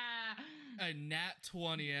 A nat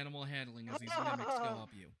 20 animal handling as these mimics go up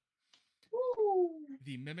you. Woo!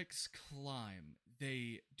 The mimics climb.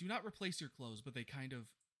 They do not replace your clothes, but they kind of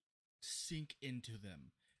sink into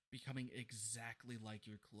them, becoming exactly like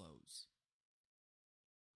your clothes.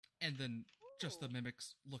 And then just the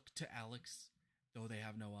mimics look to Alex, though they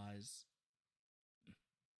have no eyes.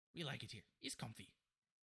 We like it here. It's comfy.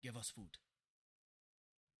 Give us food.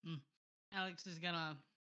 Alex is gonna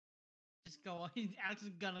just go. Alex is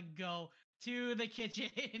gonna go to the kitchen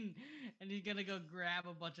and he's gonna go grab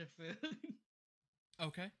a bunch of food.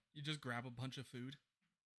 Okay, you just grab a bunch of food.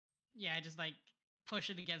 Yeah, just like push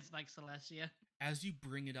it against like Celestia. As you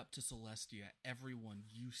bring it up to Celestia, everyone,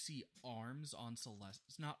 you see arms on Celestia.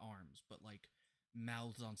 It's not arms, but like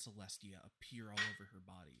mouths on Celestia appear all over her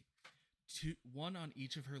body. One on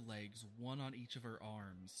each of her legs, one on each of her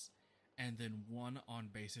arms, and then one on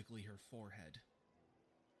basically her forehead.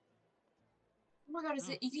 Oh my god, is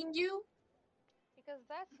it eating you? Because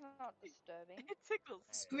that's not disturbing. It tickles.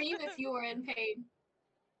 Scream if you are in pain.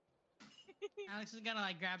 Alex is gonna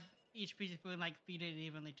like grab each piece of food and like feed it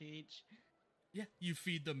evenly to each. Yeah, you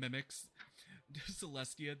feed the mimics.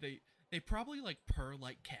 Celestia, they probably like purr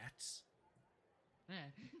like cats. Yeah.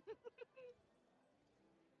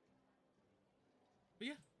 But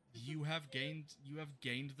yeah, you have gained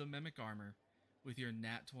the mimic armor with your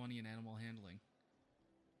nat 20 and animal handling.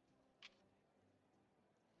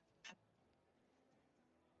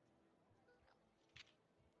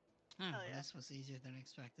 Huh, Hell yeah. This was easier than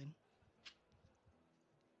expected.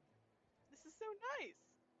 This is so nice.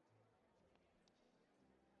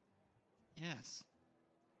 Yes.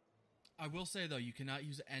 I will say though, you cannot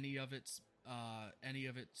use any of its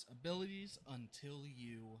abilities until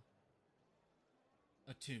you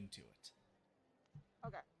attune to it.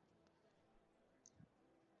 Okay.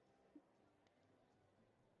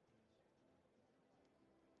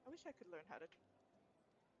 I wish I could learn how to.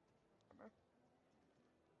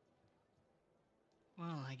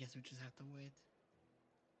 Well, I guess we just have to wait.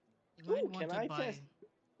 You might Ooh, want can to I buy. cast?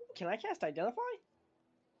 Can I cast Identify?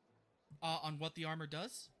 On what the armor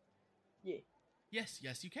does? Yeah. Yes,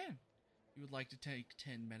 you can. You would like to take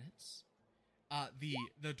 10 minutes?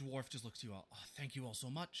 The dwarf just looks to you all. Oh, thank you all so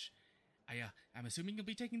much. I'm assuming you'll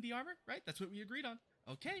be taking the armor, right? That's what we agreed on.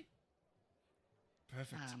 Okay.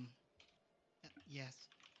 Perfect. Yes.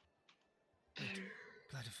 Good.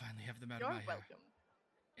 Glad to finally have them out You're of my hair. welcome.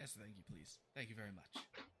 Yes, thank you, please. Thank you very much.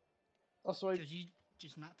 Also, I Could you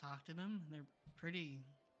just not talk to them? They're pretty.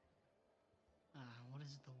 What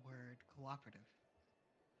is the word? Cooperative.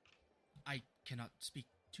 I cannot speak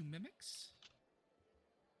to mimics.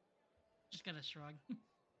 Just gotta shrug.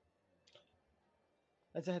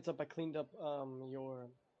 as a heads up, I cleaned up your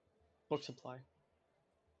book supply.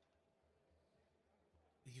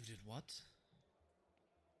 You did what?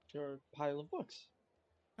 Your pile of books.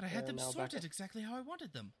 But I had They're them now back sorted up. exactly how I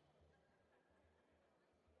wanted them.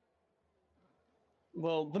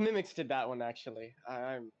 Well, the mimics did that one actually.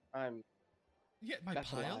 I'm. Yeah, my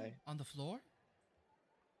That's a pile lie. on the floor.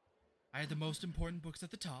 I had the most important books at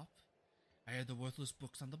the top. I had the worthless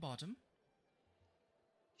books on the bottom.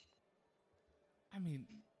 I mean,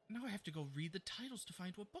 now I have to go read the titles to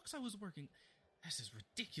find what books I was working. This is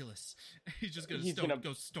ridiculous. He's just He's gonna gonna-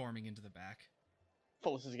 go storming into the back.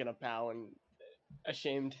 Fullis is gonna bow and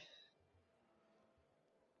ashamed.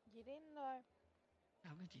 You didn't know.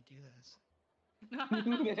 How could you do this?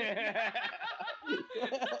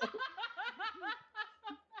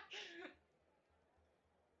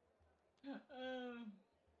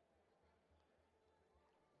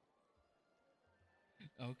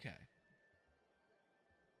 Okay.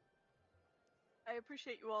 I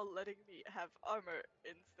appreciate you all letting me have armor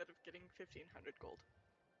instead of getting 1,500 gold.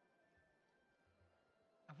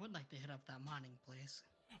 I would like to hit up that mining place.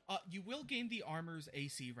 You will gain the armor's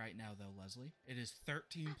AC right now, though, Leslie. It is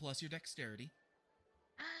 13 plus your dexterity,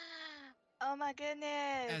 Oh my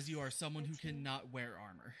goodness! as you are someone who 15. cannot wear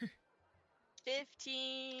armor.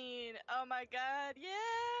 15! Oh my god, yeah!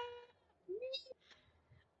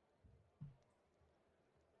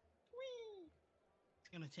 Whee! It's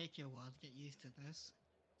gonna take you a while to get used to this.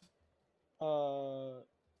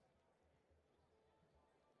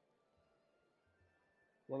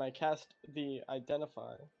 When I cast the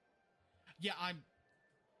Identify, Yeah,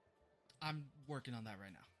 I'm working on that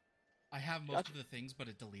right now. I have most Gotcha. of the things, but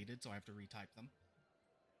it deleted, so I have to retype them.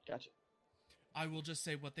 gotcha. I will just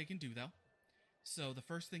say what they can do, though. So the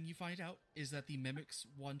first thing you find out is that the mimics,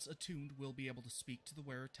 once attuned, will be able to speak to the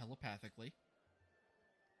wearer telepathically.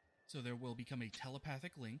 So there will become a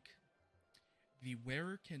telepathic link. The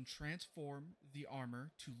wearer can transform the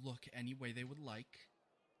armor to look any way they would like.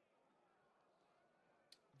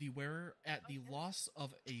 The wearer, at the loss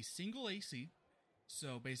of a single AC,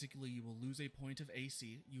 so basically you will lose a point of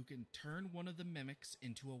AC, you can turn one of the mimics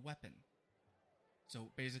into a weapon.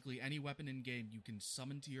 So basically any weapon in game you can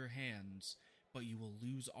summon to your hands, but you will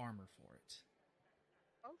lose armor for it.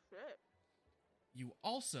 Oh shit. You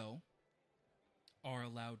also are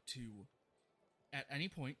allowed to, at any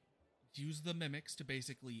point, use the mimics to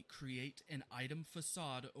basically create an item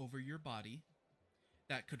facade over your body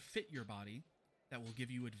that could fit your body, that will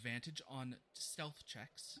give you advantage on stealth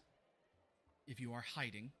checks if you are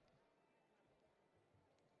hiding.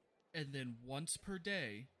 And then once per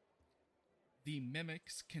day, the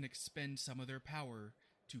mimics can expend some of their power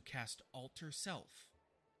to cast Alter Self.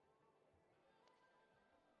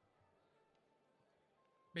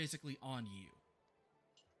 Basically on you.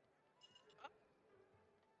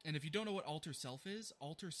 And if you don't know what Alter Self is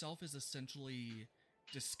essentially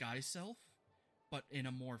Disguise Self, but in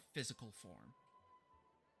a more physical form.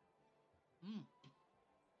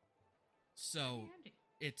 So Handy.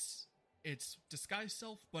 it's Disguise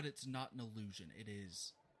Self, but it's not an illusion. It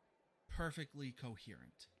is perfectly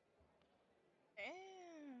coherent.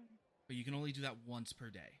 Damn. But you can only do that once per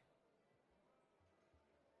day.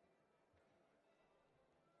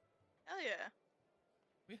 Hell yeah.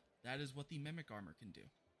 Yeah, that is what the mimic armor can do.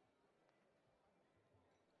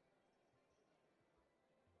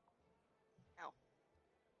 Ow.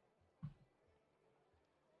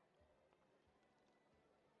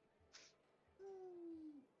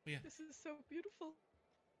 But yeah, This is so beautiful.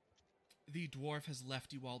 the dwarf has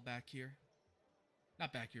left you all back here.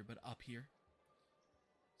 Not back here, but up here.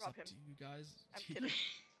 It's Rob up him. to you guys. I'm kidding.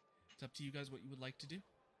 It's up to you guys what you would like to do.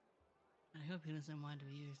 I hope he doesn't mind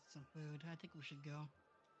we use some food. I think we should go.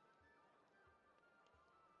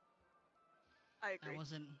 I agree.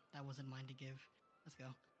 That wasn't mine to give. Let's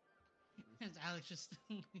go. As Alex just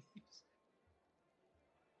leaves.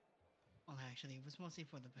 Well, actually, it was mostly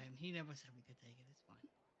for the payment. He never said we could take it. It's fine.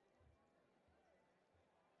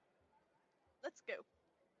 Let's go.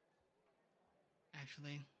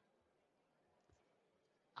 Actually,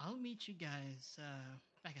 I'll meet you guys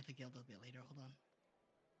back at the guild a bit later. Hold on.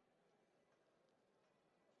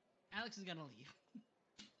 Alex is gonna leave.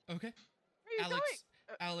 Okay. Where are you Alex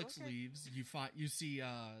going? Alex Okay. leaves. You see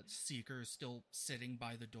Seeker still sitting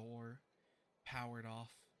by the door, powered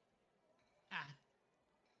off.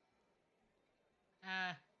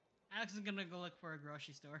 Alex is gonna go look for a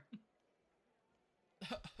grocery store.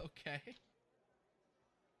 Okay.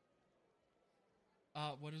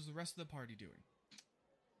 What is the rest of the party doing?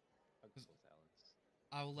 I'll go with Alex.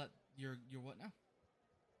 I will let your what now?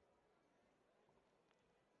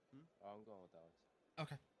 Oh, I'm going with Alex.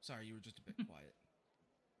 Okay. Sorry, you were just a bit quiet.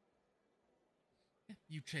 Yeah,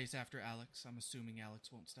 you chase after Alex. I'm assuming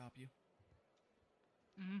Alex won't stop you.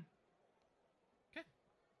 Mm-hmm. Okay.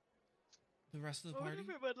 The rest of the What party? would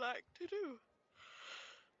everyone like to do?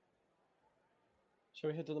 Shall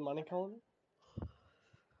we head to the mining colony?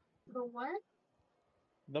 The what?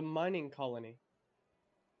 The mining colony.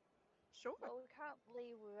 Sure. Well, we can't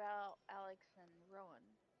leave without Alex and Rowan.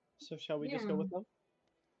 So shall we just go Yeah. with them?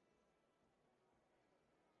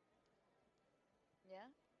 Yeah?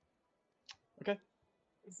 Okay.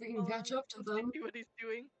 If we can catch up to them. See what he's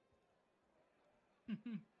doing.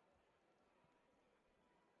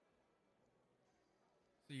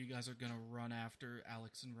 So you guys are gonna run after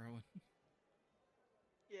Alex and Rowan.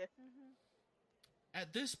 Yeah. Mm-hmm.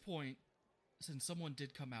 At this point, since someone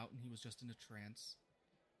did come out and he was just in a trance,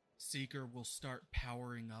 Seeker will start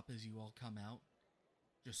powering up as you all come out,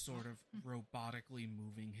 just sort of robotically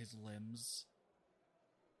moving his limbs.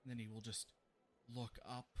 And then he will just look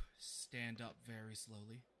up, stand up very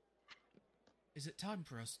slowly. Is it time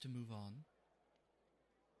for us to move on?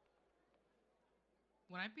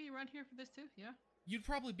 Would I be around here for this too? Yeah. You'd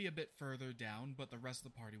probably be a bit further down, but the rest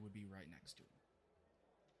of the party would be right next to him.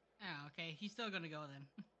 Ah, okay. He's still gonna go then.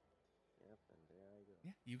 Yep, and there I go.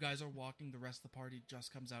 Yeah, you guys are walking. The rest of the party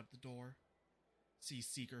just comes out the door. Sees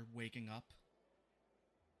Seeker waking up.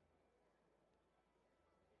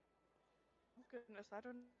 Oh goodness, I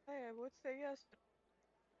don't know. I would say yes.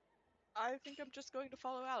 I think I'm just going to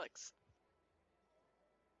follow Alex.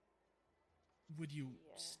 Would you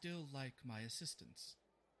Yeah. still like my assistance?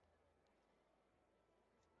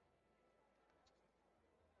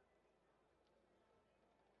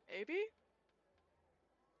 Maybe?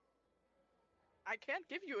 I can't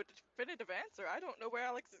give you a definitive answer. I don't know where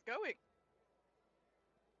Alex is going.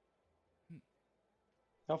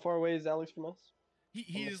 How far away is Alex from us? He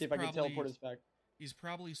I'm gonna is see if I can probably teleport us back. he's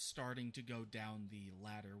probably starting to go down the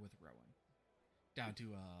ladder with Rowan, down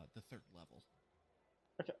to the third level.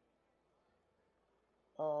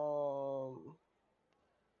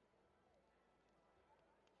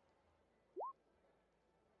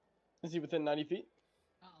 Is he within 90 feet?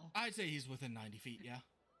 Uh-oh. I'd say he's within 90 feet. Yeah.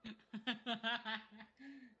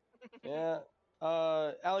 Yeah.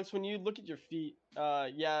 Alex, when you look at your feet,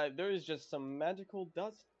 yeah, there is just some magical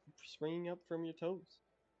dust springing up from your toes.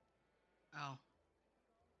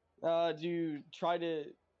 Oh, Do you try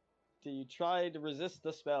to resist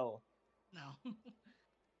the spell? no.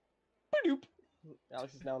 Ba-doop.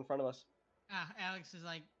 Alex is now in front of us. Alex is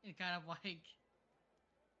like, it kind of like,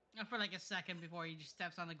 for like a second before he just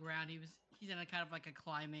steps on the ground, he's in a kind of like a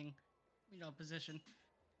climbing, position.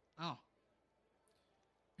 Oh.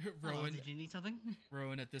 Hello, Rowan, did you need something?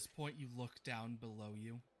 Rowan, at this point, you look down below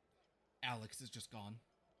you. Alex is just gone.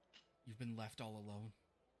 You've been left all alone.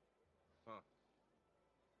 Huh.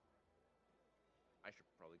 I should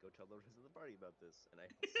probably go tell the rest of the party about this, and I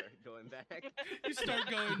start going back. You start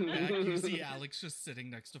going back. You see Alex just sitting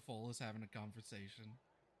next to Follis having a conversation.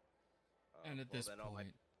 And at this then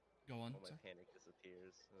point, go on. all my Sorry. panic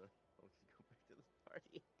disappears. I'll just go back to the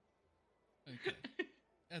party. Okay.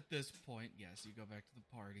 At this point, yes, you go back to the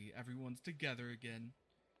party. Everyone's together again.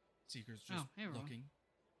 Seeker's just hey, Rowan. looking.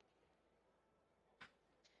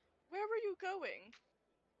 Where were you going?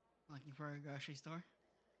 Looking for a grocery store?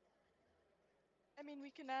 I mean, we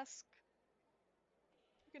can ask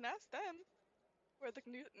them where the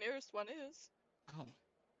nearest one is. Oh.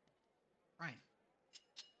 Right.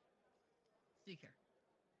 Seeker.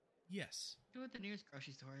 Yes. Do what the nearest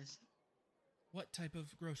grocery store is. What type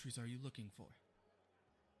of groceries are you looking for?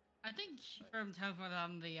 I think from time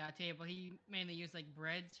on the table, he mainly used like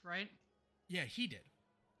breads, right? Yeah, he did.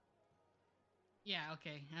 Yeah,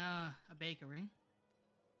 okay. A bakery.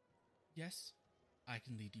 Yes, I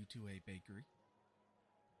can lead you to a bakery.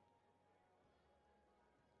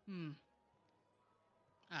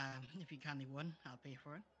 If you kindly would, I'll pay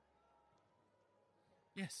for it.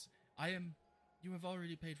 Yes, I am. You have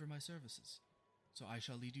already paid for my services, so I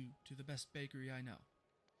shall lead you to the best bakery I know.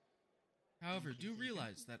 However, Thank you, do Seeker.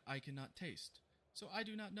 realize that I cannot taste, so I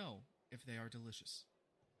do not know if they are delicious.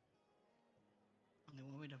 Only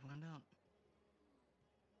one way to find out.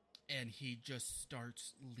 And he just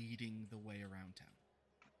starts leading the way around town.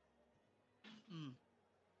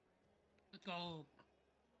 Let's go.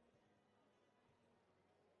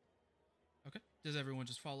 Okay, does everyone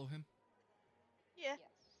just follow him? Yeah. Yes.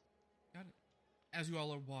 Got it. As you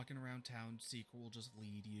all are walking around town, Seeker will just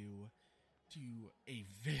lead you to a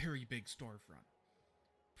very big storefront.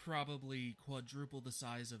 Probably quadruple the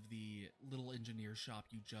size of the little engineer shop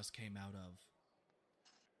you just came out of.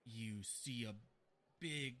 You see a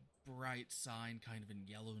big, bright sign, kind of in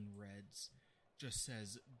yellow and reds. Just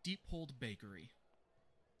says, Deep Hold Bakery.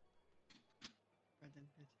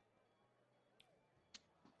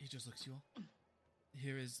 He just looks at you all.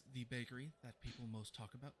 Here is the bakery that people most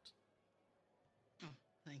talk about. Oh,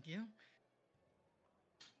 thank you.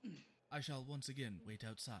 I shall once again wait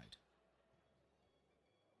outside.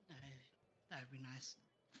 That'd be nice.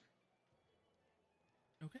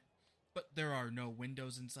 Okay. But there are no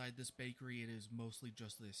windows inside this bakery. It is mostly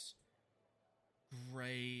just this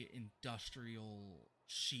gray industrial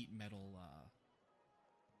sheet metal,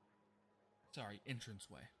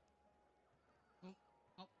 entranceway.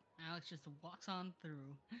 Oh, Alex just walks on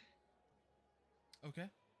through. Okay.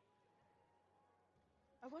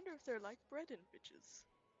 I wonder if they're like bread and bitches.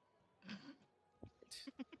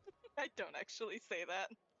 I don't actually say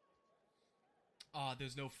that.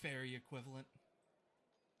 There's no fairy equivalent.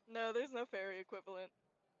 No, there's no fairy equivalent.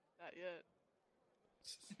 Not yet.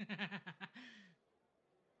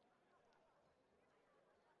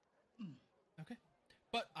 Okay.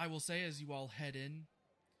 But I will say, as you all head in,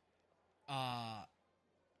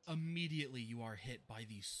 immediately you are hit by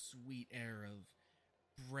the sweet air of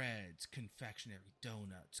breads, confectionery,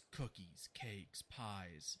 donuts, cookies, cakes,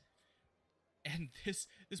 pies. And this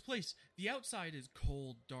place, the outside is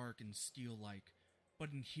cold, dark, and steel-like,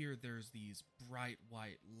 but in here there's these bright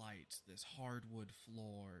white lights, this hardwood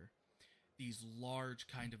floor, these large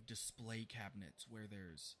kind of display cabinets where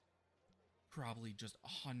there's probably just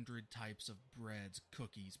 100 types of breads,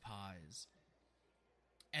 cookies, pies.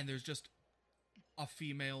 And there's just a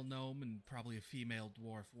female gnome and probably a female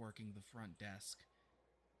dwarf working the front desk.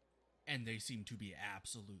 And they seem to be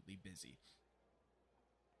absolutely busy.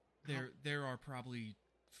 There are probably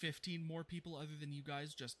 15 more people other than you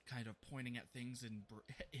guys just kind of pointing at things in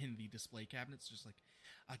the display cabinets, just like,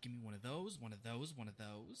 give me one of those, one of those, one of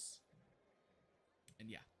those. And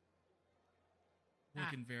yeah.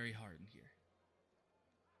 Working very hard in here.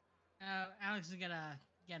 Alex is gonna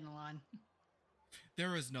get in the line.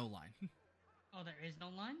 There is no line. Oh, there is no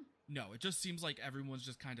line? No, it just seems like everyone's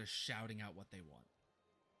just kind of shouting out what they want.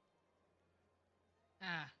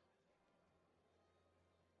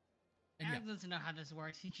 And Alex doesn't know how this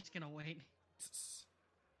works. He's just gonna wait.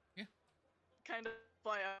 Yeah. Kind of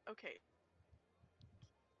fly out. Okay.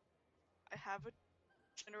 I have a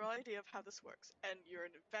general idea of how this works, and you're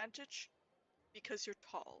an advantage because you're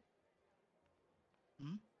tall.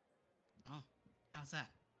 Oh, how's that?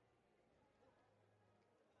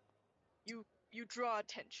 You draw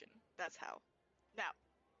attention. That's how. Now,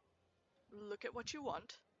 look at what you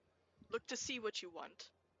want. Look to see what you want.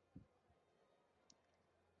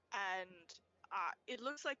 And it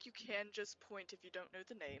looks like you can just point if you don't know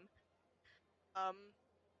the name.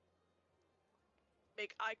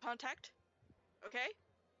 Make eye contact. Okay?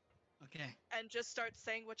 Okay. And just start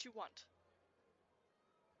saying what you want.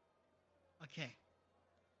 Okay.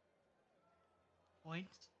 Point.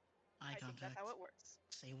 Eye I think contact. that's how it works.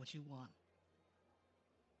 Say what you want.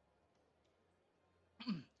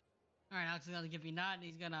 Alright, Alex is gonna give you a nod and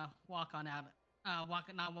he's gonna walk on out. Walk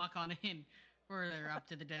on in further up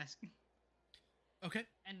to the desk. Okay.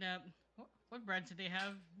 And what breads do they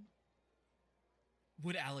have?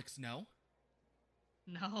 Would Alex know?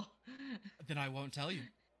 No. Then I won't tell you.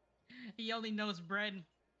 He only knows bread.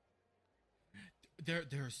 There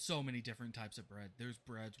are so many different types of bread. There's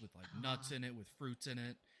breads with like nuts in it, with fruits in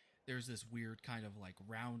it. There's this weird kind of like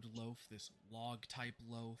round loaf, this log type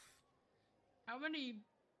loaf. How many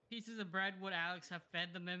pieces of bread would Alex have fed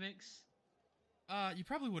the mimics? You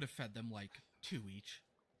probably would have fed them like 2 each.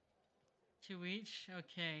 2 each?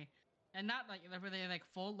 Okay. And not like, were they like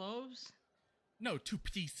full loaves? No, 2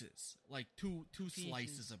 pieces. Like two Pieces.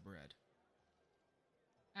 slices of bread.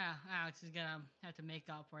 Alex is gonna have to make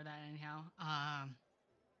up for that anyhow.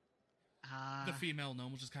 The female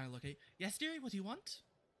gnome will just kind of look at you. Yes, dearie, what do you want?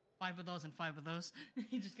 5 of those and 5 of those.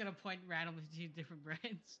 He's just gonna point randomly to 2 different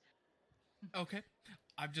breads. Okay.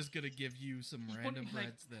 I'm just gonna give you some random Like-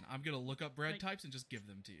 breads then. I'm gonna look up bread like- types and just give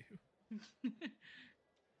them to you.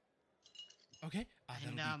 Okay,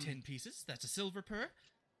 that'll And, be 10 pieces. That's a silver per.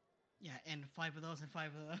 Yeah, and 5 of those and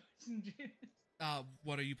 5 of those.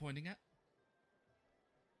 What are you pointing at?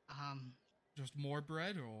 Just more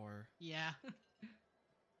bread, or? Yeah.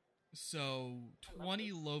 So,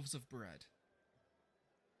 20 loaves of bread.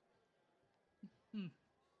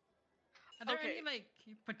 Are there Okay. any, like,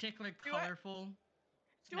 particular Do I- colorful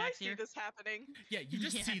Do I snacks see here? this happening? Yeah, you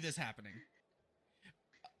just see Yes. this happening.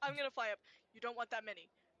 I'm gonna fly up. You don't want that many.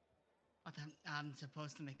 What I'm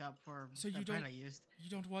supposed to make up for So the you bread don't- I used. You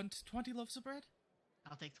don't want 20 loaves of bread?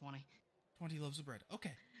 I'll take 20. 20 loaves of bread.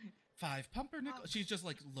 Okay. 5 pumpernickel. She's just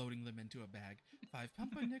like loading them into a bag. 5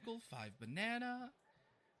 pumpernickel, 5 banana.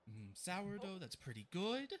 Sourdough, that's pretty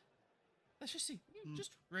good. Let's just see.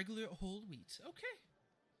 Just regular whole wheat. Okay.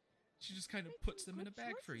 She just kind of Making puts them in a good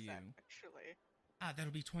bag for choices, you. Actually.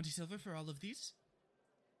 That'll be 20 silver for all of these.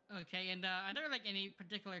 Okay, and are there, like, any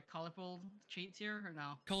particular colorful treats here, or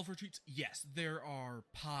no? Colorful treats? Yes, there are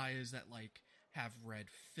pies that like have red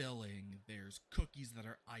filling. There's cookies that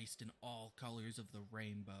are iced in all colors of the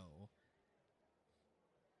rainbow.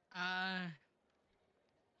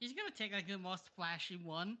 He's gonna take, like, the most flashy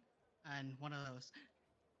one, and one of those.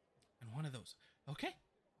 And one of those. Okay.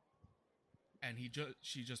 And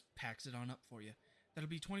she just packs it on up for you. That'll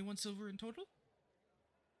be 21 silver in total.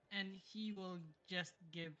 And he will just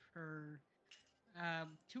give her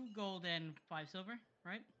 2 gold and 5 silver,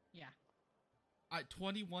 right? Yeah.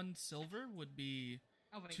 21 silver would be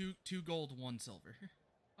Oh wait, two gold, 1 silver.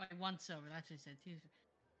 wait, 1 silver. That's what he said. 2.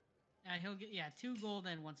 He'll get 2 gold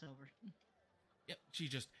and 1 silver. Yep. She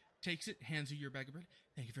just takes it, hands you your bag of bread.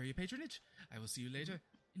 Thank you for your patronage. I will see you later.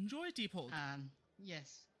 Enjoy, Deephold.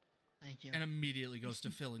 Yes. Thank you. And immediately goes to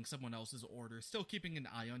filling someone else's order. Still keeping an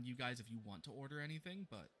eye on you guys if you want to order anything,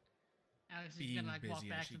 but Alex is being gonna, like, walk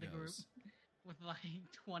busy as back she to the group goes. with,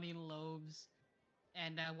 like, 20 loaves.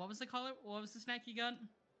 And what was the color? What was the snack you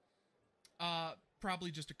got? Probably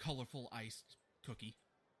just a colorful iced cookie.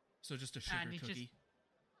 So just a sugar and he's cookie.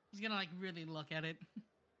 He's gonna, like, really look at it.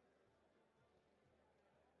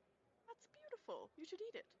 That's beautiful. You should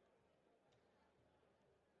eat it.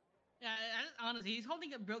 Yeah, honestly, he's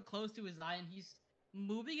holding it real close to his eye, and he's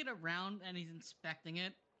moving it around, and he's inspecting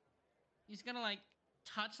it. He's gonna, like,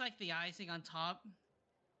 touch, like, the icing on top,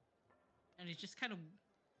 and he's just kind of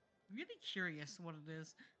really curious what it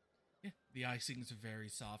is. Yeah, the icing's very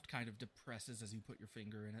soft, kind of depresses as you put your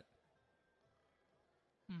finger in it.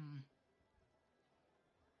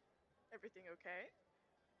 Everything okay?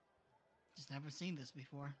 Just never seen this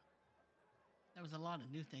before. There was a lot of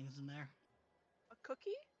new things in there. A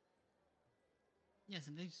cookie? Yes,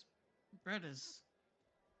 and this bread is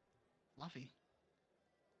fluffy.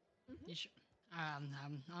 Mhm. You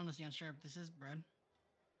I'm honestly unsure if this is bread.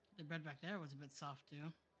 The bread back there was a bit soft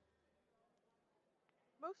too.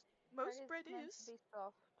 Most bread meant is. to be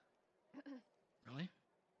soft. Really?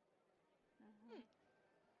 Mhm.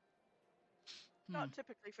 Not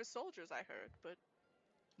typically for soldiers, I heard, but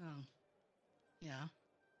Oh. Yeah.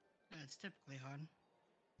 It's typically hard.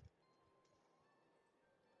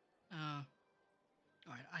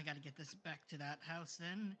 Alright, I gotta get this back to that house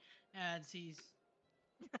then. As he's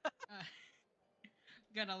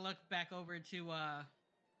gonna look back over to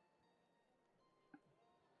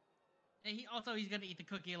and he's gonna eat the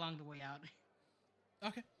cookie along the way out.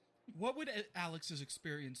 Okay. What would Alex's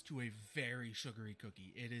experience to a very sugary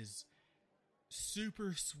cookie? It is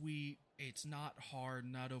super sweet. It's not hard,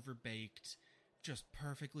 not overbaked. Just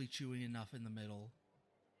perfectly chewy enough in the middle.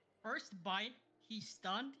 First bite, he's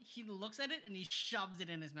stunned, he looks at it, and he shoves it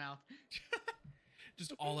in his mouth.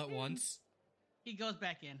 Just all at once. He goes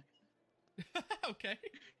back in. Okay.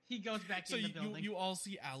 He goes back So in the building. you all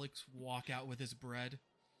see Alex walk out with his bread.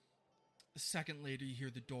 A second later, you hear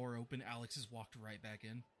the door open. Alex has walked right back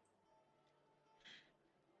in.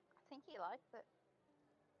 I think he likes it.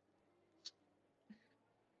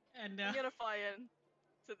 And I'm gonna fly in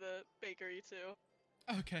to the bakery too.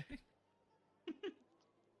 Okay.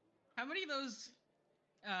 how many of those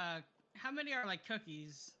how many are like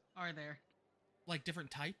cookies are there? Like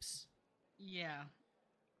different types? Yeah.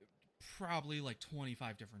 Probably like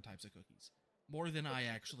 25 different types of cookies. More than I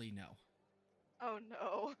actually know. Oh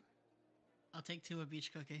no. I'll take 2 of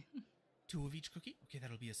each cookie. 2 of each cookie? Okay,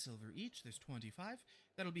 that'll be a silver each. There's 25.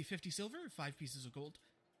 That'll be 50 silver, 5 pieces of gold.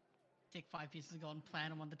 Take 5 pieces of gold and plant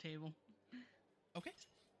them on the table. Okay.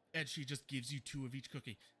 And she just gives you 2 of each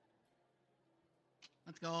cookie.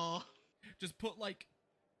 Let's go. Just put,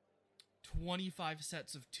 25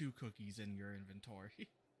 sets of 2 cookies in your inventory.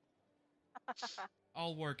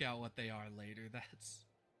 I'll work out what they are later. That's...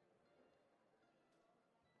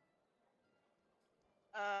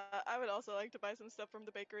 I would also like to buy some stuff from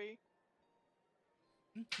the bakery.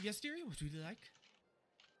 Yes, dearie, what would you like?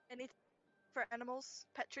 Anything for animals?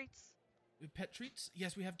 Pet treats? Pet treats?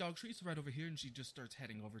 Yes, we have dog treats right over here, and she just starts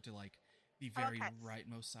heading over to, the very cats.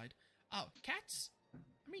 rightmost side. Oh, cats?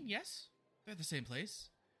 I mean, yes. They're the same place.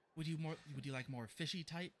 Would you like more fishy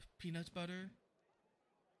type peanut butter?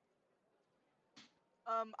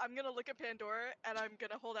 I'm gonna look at Pandora, and I'm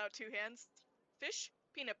gonna hold out 2 hands. Fish?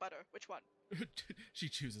 Peanut butter. Which one? She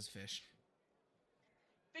chooses fish.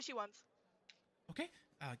 Fishy ones. Okay,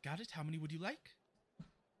 got it. How many would you like?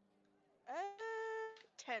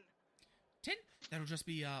 10. 10? That'll just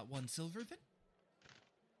be 1 silver then.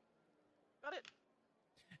 Got it.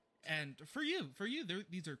 And for you,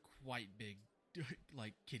 these are quite big,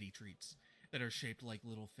 kitty treats that are shaped like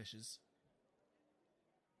little fishes.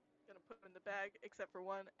 Gonna put them in the bag, except for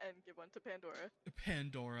one, and give one to Pandora.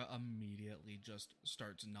 Pandora immediately just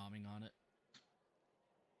starts nomming on it.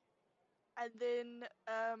 And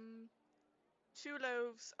then, 2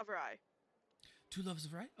 loaves of rye. 2 loaves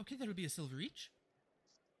of rye? Okay, that'll be a silver each.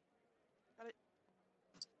 Got it.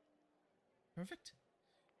 Perfect.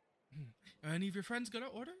 Are any of your friends gonna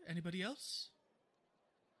order? Anybody else?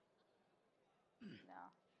 No.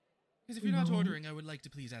 Because if you're not ordering, I would like to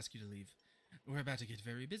please ask you to leave. We're about to get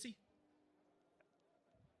very busy.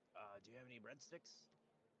 Do you have any breadsticks?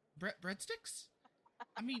 Breadsticks?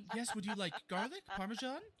 I mean, yes, would you like garlic,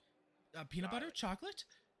 parmesan, peanut butter, chocolate?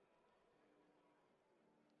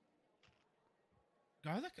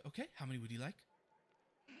 Garlic? Okay, how many would you like?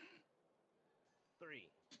 3.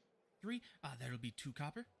 3? That'll be 2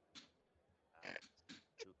 copper.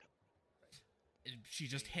 2 copper. Right. She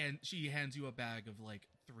just hands you a bag of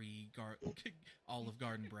 3 Olive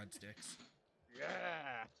Garden breadsticks.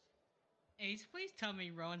 Yeah. Ace, please tell me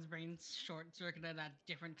Rowan's brain's short-circuited at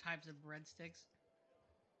different types of breadsticks.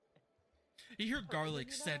 He heard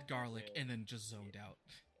garlic, said garlic, and then just zoned out.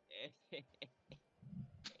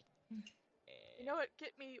 You know what?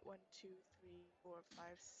 Get me 1, 2, 3, 4, 5,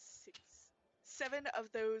 6, 7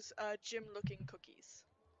 of those gym-looking cookies.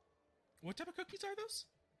 What type of cookies are those?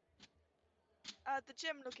 The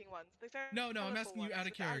gym-looking ones. The very No, I'm colorful asking you ones out of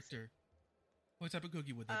with icing. character. What type of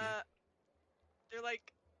cookie would they be? They're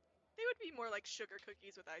they would be more like sugar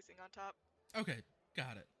cookies with icing on top. Okay,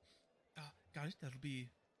 got it. Got it. That'll be...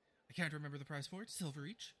 I can't remember the price for it. Silver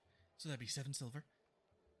each. So that'd be 7 silver.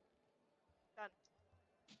 Done.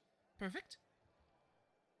 Perfect.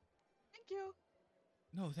 Thank you.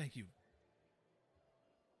 No, thank you.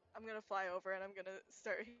 I'm gonna fly over and I'm gonna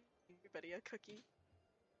start handing everybody a cookie.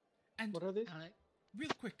 And What are these? real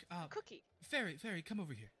quick, Cookie. Fairy, come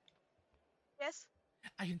over here. Yes?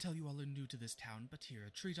 I can tell you all are new to this town, but here,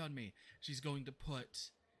 a treat on me. She's going to put...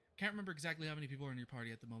 Can't remember exactly how many people are in your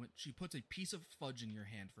party at the moment. She puts a piece of fudge in your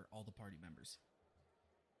hand for all the party members.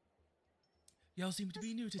 Y'all seem to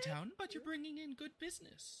be new to town, but you're bringing in good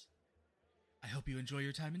business. I hope you enjoy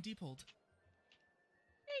your time in Deephold.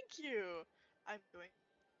 Thank you. I'm going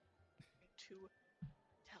to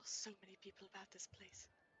tell so many people about this place.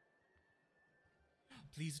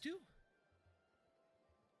 Please do.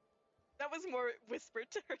 That was more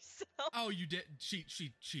whispered to herself. Oh, you did.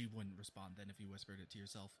 She wouldn't respond then if you whispered it to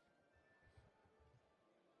yourself.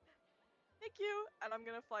 Thank you. And I'm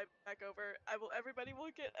gonna fly back over. Everybody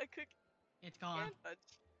will get a cookie It's gone. and fudge.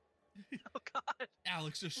 Oh god.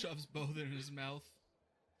 Alex just shoves both in his mouth.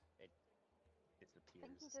 It I think he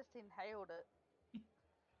disappears. just inhaled it.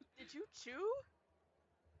 Did you chew?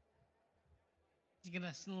 He's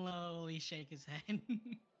gonna slowly shake his head.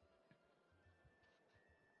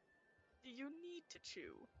 Do you need to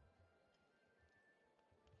chew?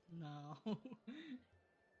 No.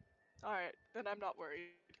 Alright, then I'm not worried.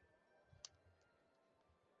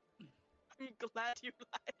 I'm glad you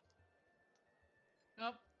lied.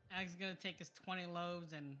 Oh, Alex is gonna take his 20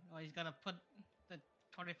 loaves and he's gonna put the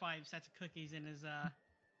 25 sets of cookies in his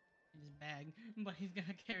bag, but he's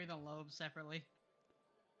gonna carry the loaves separately.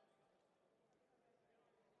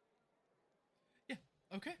 Yeah,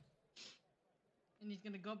 okay. And he's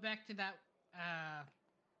gonna go back to that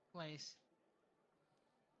place.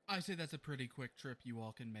 I say that's a pretty quick trip you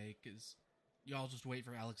all can make, is Y'all just wait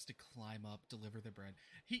for Alex to climb up, deliver the bread.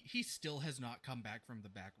 He still has not come back from the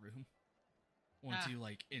back room. Once you,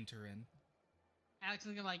 like, enter in. Alex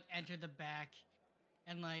is gonna, like, enter the back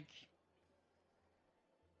and, like,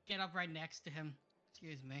 get up right next to him.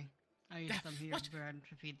 Excuse me. I used some of your bread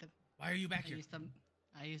to feed them. Why are you back here?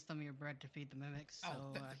 I used some of your bread to feed the mimics, so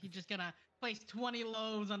Oh, he's just gonna place 20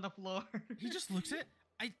 loaves on the floor. He just looks at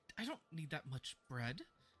I don't need that much bread.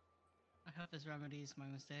 I hope this remedies my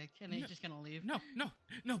mistake, and he's just gonna leave. No,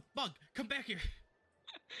 Bug, come back here.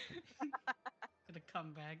 Gonna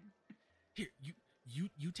come back. Here,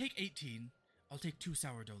 you take 18. I'll take 2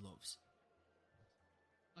 sourdough loaves.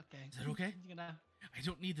 Okay. Is that okay? He's gonna... I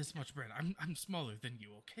don't need this much bread. I'm smaller than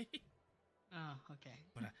you, okay? Oh, okay.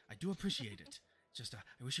 But I do appreciate it. Just,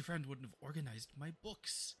 I wish your friend wouldn't have organized my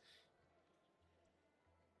books.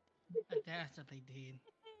 That's what they did.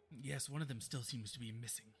 Yes, one of them still seems to be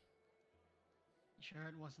missing. You sure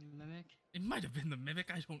it wasn't the mimic? It might have been the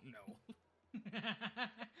mimic, I don't know.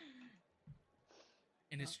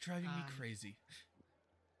 And it's driving me crazy.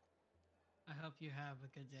 I hope you have a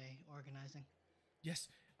good day organizing. Yes,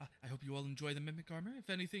 I hope you all enjoy the mimic armor. If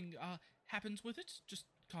anything happens with it, just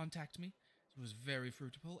contact me. It was very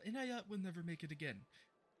fruitful, and I will never make it again.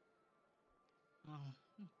 Oh,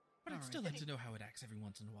 but I'd still like to know how it acts every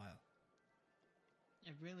once in a while.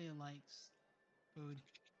 It really likes food.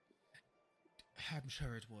 I'm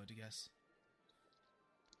sure it would, yes.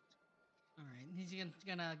 Alright, he's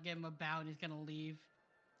gonna give him a bow and he's gonna leave.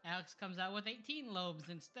 Alex comes out with 18 loaves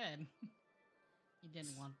instead. He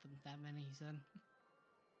didn't want them that many, he said.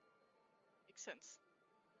 Makes sense.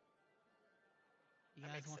 You That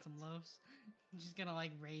guys makes want sense. some loaves? He's just gonna,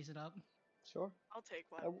 like, raise it up. Sure. I'll take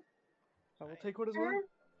one. I will take what is mine.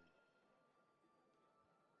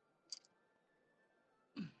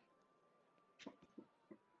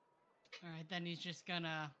 Alright, then he's just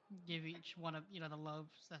gonna give each one of, the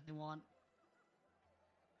loaves that they want.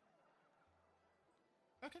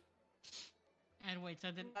 Okay. And wait,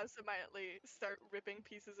 so then... I immediately start ripping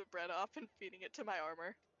pieces of bread off and feeding it to my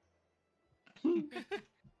armor.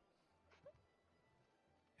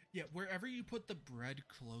 Yeah, wherever you put the bread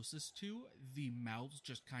closest to, the mouths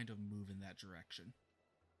just kind of move in that direction.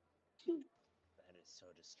 That is so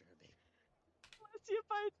disturbing. Celestia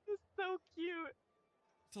finds this so cute.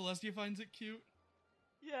 Celestia finds it cute.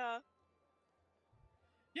 Yeah.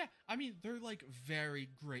 Yeah, I mean, they're, like, very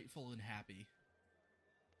grateful and happy.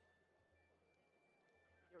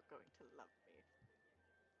 You're going to love me.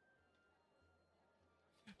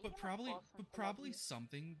 But probably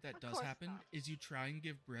something that Of does course happen not. is you try and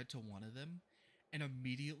give bread to one of them, and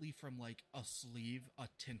immediately from, like, a sleeve, a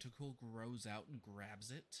tentacle grows out and grabs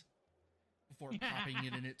it before popping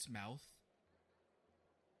it in its mouth.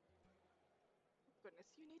 Goodness,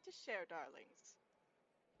 you need to share, darlings.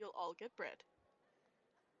 You'll all get bread.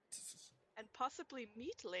 And possibly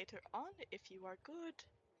meat later on if you are good.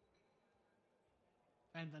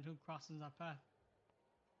 Depends on who crosses our path.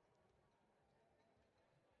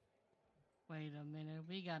 Wait a minute,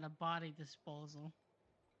 we got a body disposal.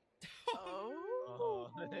 Oh.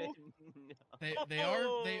 No.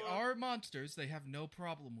 They are monsters. They have no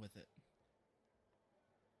problem with it.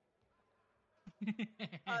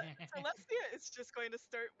 Celestia is just going to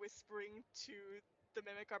start whispering to the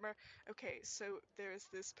mimic armor. Okay, so there's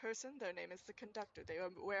this person. Their name is the conductor. They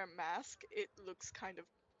wear a mask. It looks kind of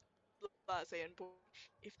blasé and boring.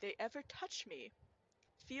 If they ever touch me,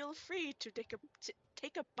 feel free to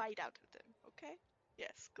take a bite out of them. Okay?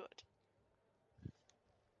 Yes, good.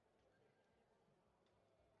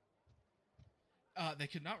 They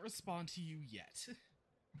cannot respond to you yet.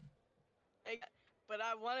 But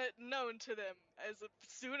I want it known to them as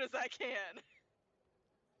soon as I can.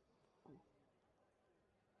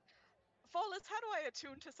 Flawless, how do I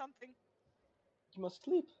attune to something? You must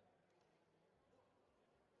sleep.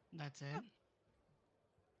 That's it.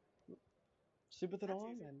 Sleep with it That's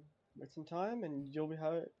on easy. and wait some time, and you'll be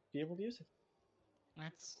able to use it.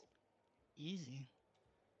 That's easy.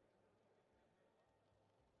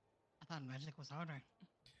 I thought magic was harder. I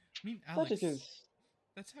mean, Alex, Magic is.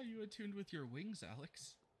 that's how you attuned with your wings,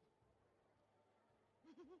 Alex.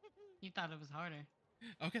 You thought it was harder.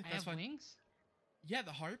 Okay, I that's have fine. wings? Yeah,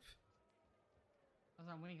 the harp. Those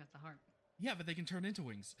aren't wings, that's the harp. Yeah, but they can turn into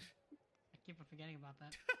wings. I keep forgetting about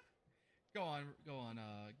that. Go on.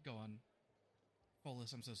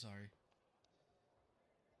 Follis, I'm so sorry.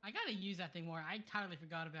 I gotta use that thing more. I totally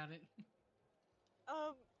forgot about it.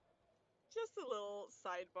 Just a little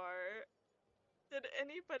sidebar. Did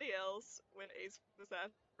anybody else, when Ace was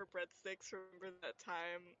asked for breadsticks, remember that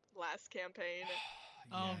time last campaign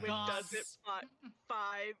Oh, when God. Does It bought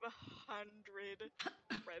 500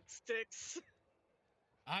 breadsticks.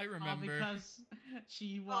 I All remember. because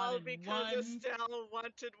she All wanted because one. Estelle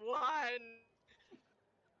wanted one.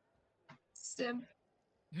 Sim.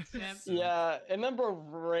 Simp. Yeah, and then bro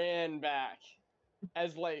ran back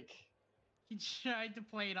as like He tried to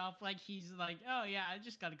play it off like he's like, oh yeah, I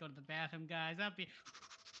just gotta go to the bathroom, guys. That'd be.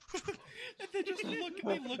 And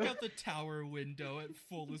they look out the tower window at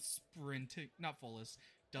Fullest sprinting. Not Fullest.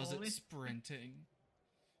 Does it Fullest? sprinting?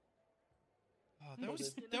 Oh, You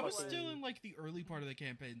that know was what? still in like the early part of the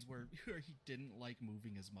campaigns where he didn't like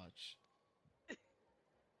moving as much.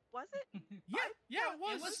 Was it? Yeah, it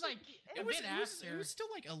was. It was like It a was, bit it was, after. it was still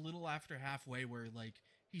like a little after halfway where like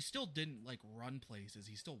he still didn't like run places.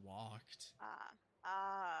 He still walked.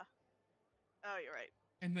 Oh, you're right.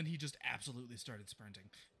 And then he just absolutely started sprinting.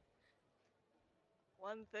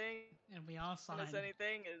 One thing And we all saw as it.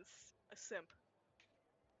 anything is a simp.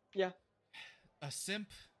 A simp,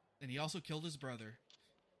 and he also killed his brother.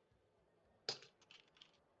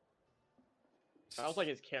 that was like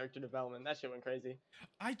his character development. That shit went crazy.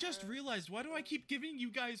 I just realized, why do I keep giving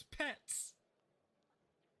you guys pets?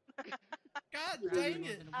 God dang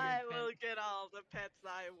it. I will get all the pets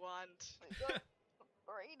I want. We got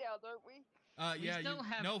 3 now, don't we? We Yeah, still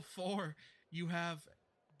have- no, 4. You have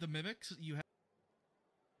the mimics, you have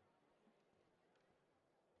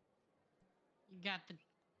You got the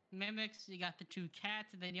mimics, you got the 2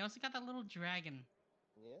 cats, and then you also got that little dragon.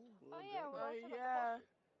 Yeah. Oh little yeah, dragon. we Oh, also got the yeah. horses.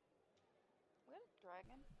 We got a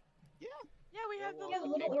dragon. Yeah, we have the Yeah, the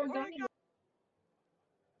little little origami.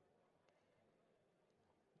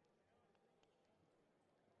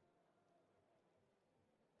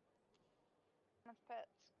 That's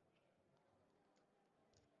pets.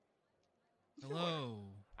 Hello.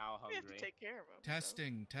 How We have hungry? to take care of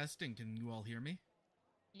them. Testing. Can you all hear me?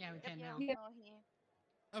 Yeah, we Yep. can Yeah, now. we Yeah. can all hear.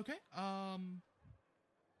 Okay.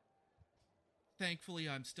 Thankfully,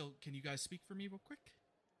 I'm still. Can you guys speak for me real quick?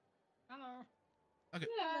 Hello. Okay.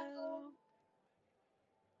 Hello.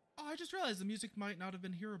 Oh, I just realized the music might not have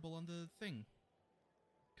been hearable on the thing.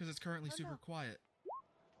 Because it's currently Oh, super no. quiet.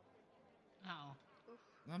 Oh.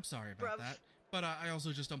 I'm sorry about Bruv. that. But I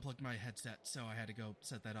also just unplugged my headset, so I had to go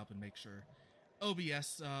set that up and make sure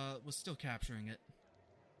OBS was still capturing it.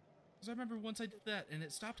 Because I remember once I did that and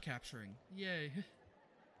it stopped capturing. Yay.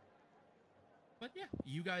 But yeah,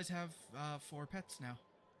 you guys have 4 pets now.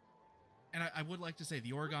 And I would like to say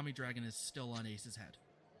the origami dragon is still on Ace's head.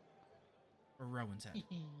 Or Rowan's head.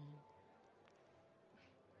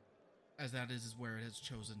 As that is where it has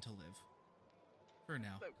chosen to live. For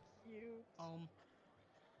now. So cute.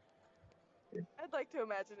 I'd like to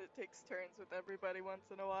imagine it takes turns with everybody once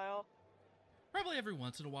in a while. Probably every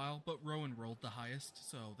once in a while, but Rowan rolled the highest,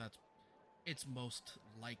 so that's its most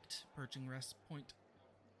liked perching rest point.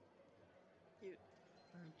 Cute.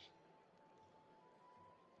 Perch.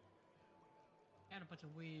 Got a bunch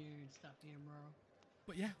of weird stuff here, bro.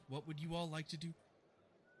 But yeah, what would you all like to do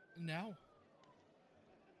now?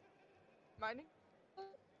 Mining?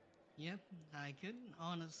 Yep, I could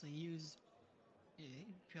honestly use.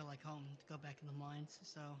 Feel like home to go back in the mines,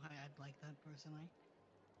 so I'd like that personally.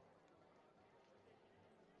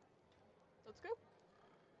 Let's go.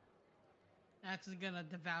 Max is gonna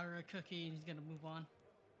devour a cookie and he's gonna move on.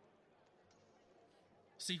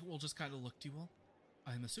 Secret will just kind of look to you all.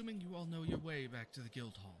 I am assuming you all know your way back to the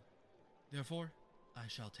guild hall. Therefore, I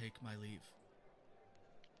shall take my leave.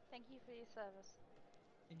 Thank you for your service.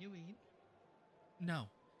 Did you eat? No.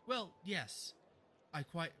 Well, yes. I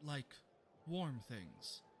quite like warm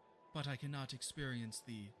things, but I cannot experience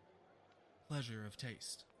the pleasure of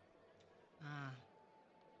taste. Ah.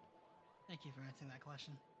 Thank you for answering that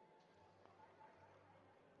question.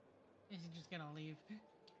 Is he just gonna leave?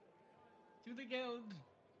 To the guild!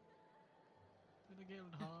 To the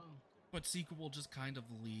guild hall. But Secret will just kind of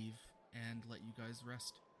leave and let you guys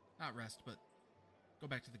rest. Not rest, but go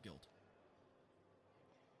back to the guild.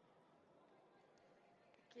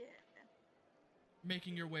 Yeah.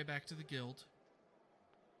 Making your way back to the guild,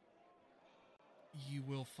 you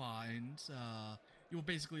will find, you will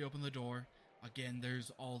basically open the door. Again,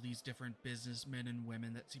 there's all these different businessmen and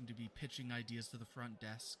women that seem to be pitching ideas to the front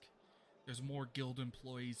desk. There's more guild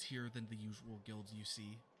employees here than the usual guilds you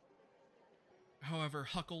see. However,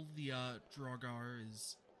 Huckle, the Drogar,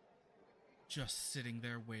 is just sitting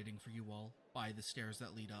there waiting for you all by the stairs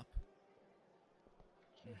that lead up.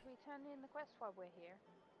 Should we turn in the quest while we're here?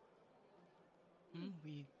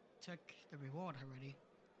 We took the reward already.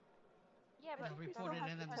 Yeah, but They'll we report still it have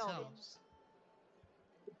in to turn it in. themselves.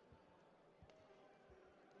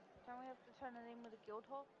 Don't we have to turn it in with a guild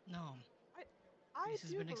hall? No, I this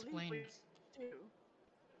has do been believe explained. we do.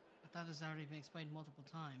 I thought this has already been explained multiple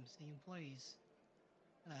times. The employees.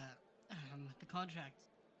 The contract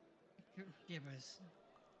give us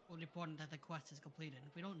only important that the quest is completed.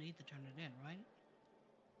 We don't need to turn it in, right?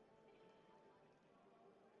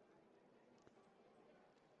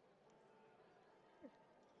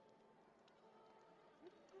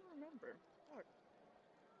 I don't remember. Fuck.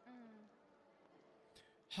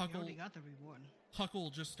 We already Huckle, got the reward. Huckle will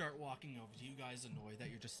just start walking over to you guys, annoyed that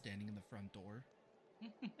you're just standing in the front door.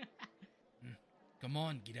 Come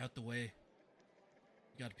on, get out the way.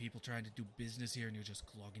 You got people trying to do business here and you're just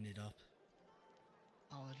clogging it up.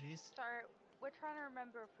 Apologies. So we're trying to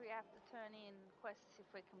remember if we have to turn in quests if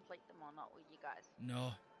we complete them or not with you guys.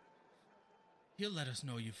 No. He'll let us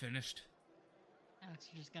know you finished. Alex,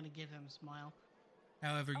 you're just gonna give him a smile.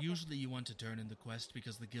 However, Okay. usually you want to turn in the quest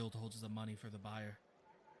because the guild holds the money for the buyer.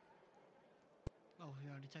 Oh, we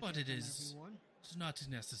already took But it from that is reward. It's not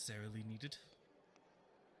necessarily needed.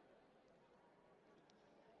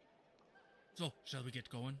 So, shall we get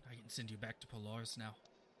going? I can send you back to Polaris now.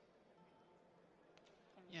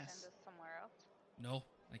 Can you Yes. send us somewhere else? No,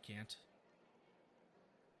 I can't.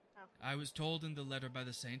 Oh. I was told in the letter by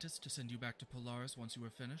the scientist to send you back to Polaris once you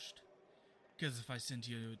were finished. Because if I sent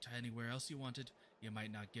you to anywhere else you wanted, you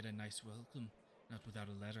might not get a nice welcome, not without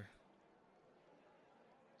a letter.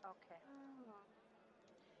 Okay.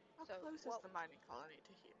 How So, close what- is the mining colony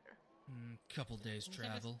to here? Couple days Send us-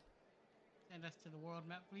 travel. Send us to the world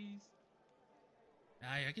map, please.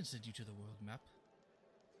 Aye, I can send you to the world map.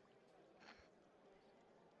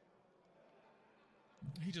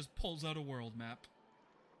 He just pulls out a world map.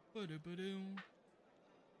 Ba-do-ba-doo.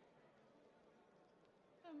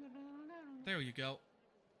 There you go.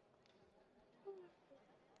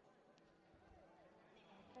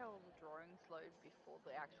 How all the drawings load before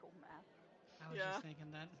the actual map? I was Yeah. just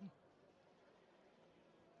thinking that.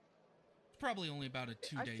 It's probably only about a I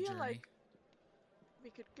 2-day feel journey. like we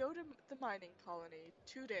could go to the mining colony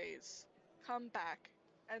 2 days, come back,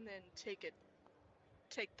 and then take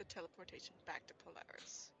the teleportation back to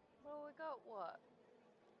Polaris. Well, we got what?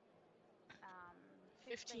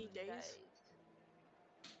 15 15 days?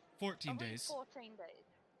 14 Probably days. 14 days.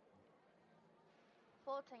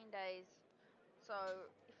 14 days. So,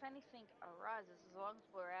 if anything arises, as long as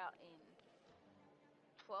we're out in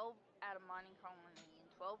 12 out of mining colony in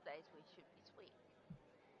 12 days, we should be sweet.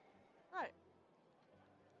 Right.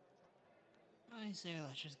 I say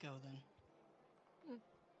let's just go then.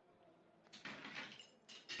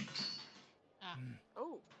 Ah,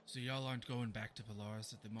 Oh, So y'all aren't going back to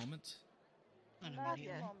Polaris at the moment? not Not at the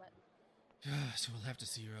immediately. moment. So we'll have to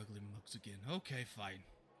see your ugly mugs again. Okay, fine.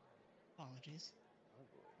 Apologies.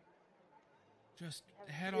 Just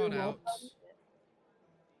Haven't head seen on you out. yet.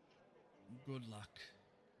 Good luck.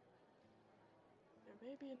 there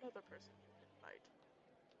may be another person you can fight.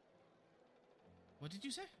 What did you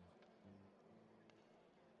say?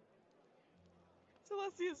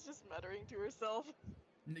 Celestia's just muttering to herself.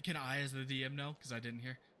 Can I, as the DM, know? Because I didn't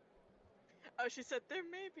hear. Oh, she said there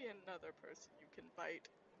may be another person you can fight.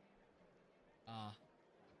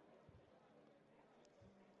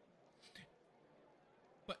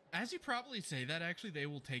 But as you probably say that, actually, they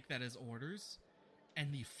will take that as orders,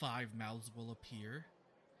 and the 5 mouths will appear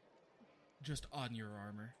just on your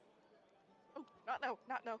armor. Oh, not now,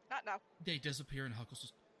 not now, not now. They disappear, and Huckle's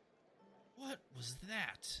just, what was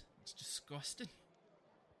that? It's disgusting.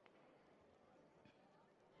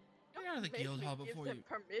 Get out of the Make guild me hall give before them you...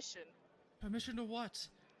 permission. Permission to what?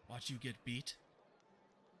 Watch you get beat?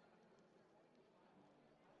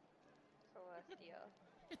 Celestia.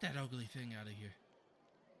 Get that ugly thing out of here.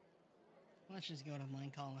 Let's just go to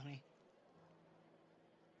mine colony.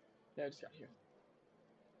 Yeah, I just got here.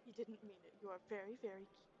 He didn't mean it. You are very, very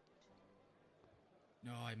cute.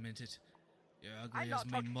 No, I meant it. You're I'm ugly not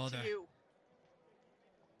as my talking mother. to you.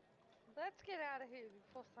 Let's get out of here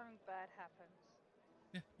before something bad happens.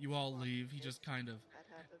 Yeah, you all Well, leave. He if just kind of That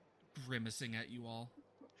happened. grimacing at you all.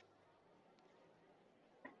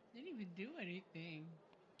 Didn't even do anything.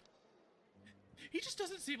 He just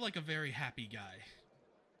doesn't seem like a very happy guy.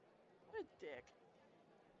 What a dick.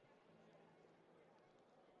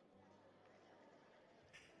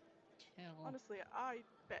 Chill. Honestly, I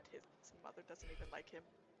bet his mother doesn't even like him.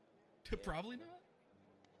 Probably not.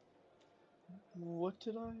 What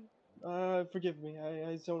did I? Forgive me.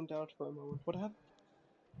 I zoned out for a moment. What happened?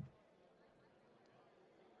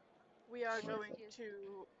 We are Right. going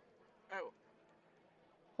to. Oh.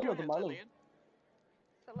 I Go know the ahead, mining. Lillian.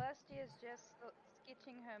 Celestia's just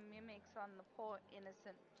sketching her mimics on the poor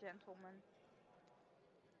innocent gentleman.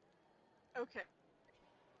 Okay.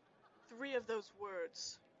 3 of those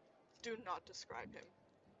words do not describe him.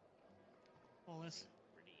 Well, listen,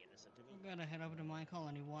 Pretty innocent to me. we're gonna head over to mine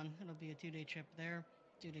colony 1. It'll be a 2-day trip there.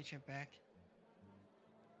 Dude, it's your back.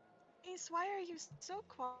 Ace, why are you so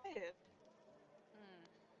quiet? Hmm.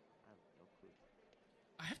 I have no clue.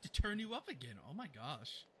 I have to turn you up again. Oh my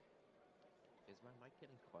gosh. Is my mic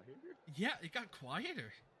getting quieter? Yeah, it got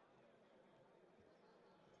quieter.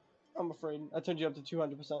 I'm afraid. I turned you up to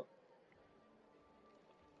 200%. This is good.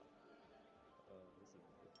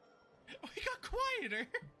 Oh, it got quieter.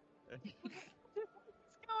 What's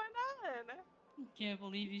going on? Can't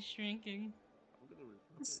believe he's shrinking. I'm gonna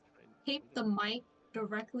Just try and. Tape the mic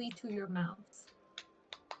directly to your mouth.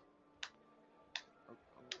 I'm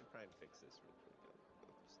gonna try and fix this real quick.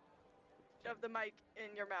 Shove the mic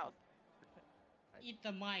in your mouth. Eat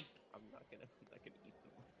the mic. I'm not gonna eat the mic.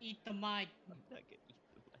 Eat the mic. I'm not gonna eat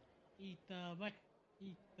the mic. Eat the mic.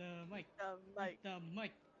 Eat the mic. The mic. Eat the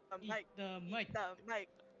mic. The Eat mic. the mic. The mic.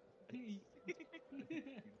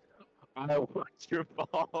 I want your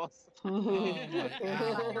balls.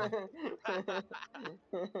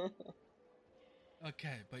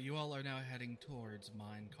 Okay, but you all are now heading towards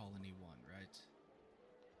Mine Colony 1, right?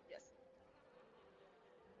 Yes.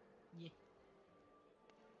 Yeah.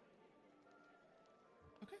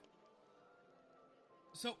 Okay.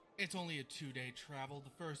 So, it's only a 2-day travel.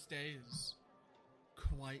 The first day is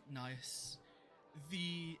quite nice.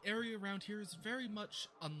 The area around here is very much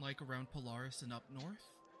unlike around Polaris and up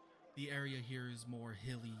north. The area here is more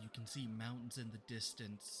hilly. You can see mountains in the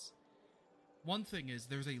distance. One thing is,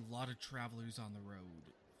 there's a lot of travelers on the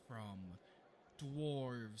road, from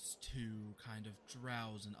dwarves to kind of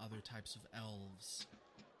drows and other types of elves.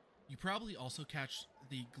 You probably also catch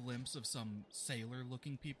the glimpse of some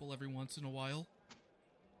sailor-looking people every once in a while.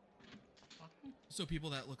 So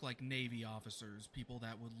people that look like Navy officers, people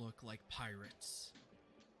that would look like pirates.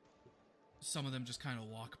 Some of them just kind of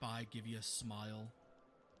walk by, give you a smile.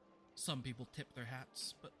 Some people tip their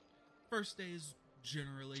hats, but first days,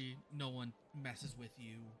 generally, no one messes with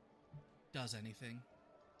you, does anything.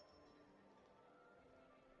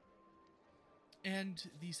 And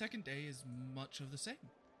the second day is much of the same.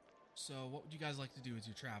 So what would you guys like to do as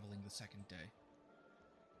you're traveling the second day?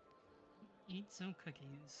 Eat some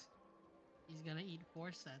cookies. He's gonna eat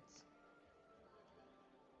 4 sets.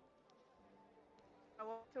 I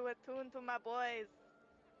want to attune to my boys.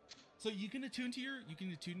 So you can attune to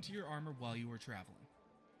your armor while you are traveling.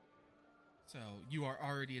 So you are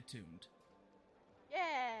already attuned.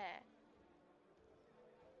 Yeah.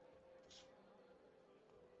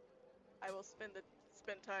 I will spend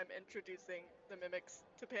time introducing the mimics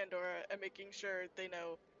to Pandora and making sure they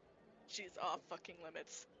know she's off fucking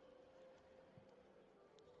limits.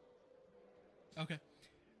 Okay.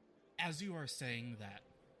 As you are saying that,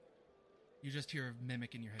 you just hear a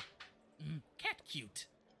mimic in your head. Cat cute.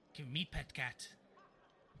 Can we pet cat?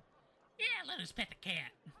 Yeah, let us pet the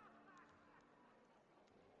cat.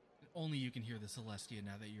 Only you can hear the Celestia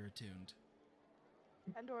now that you're attuned.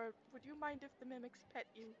 Pandora, would you mind if the mimics pet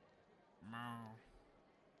you? Meow.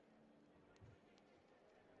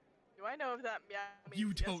 Do I know if that meow means You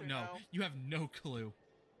yes don't or know. no? You have no clue.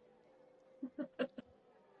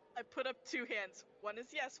 I put up 2 hands. One is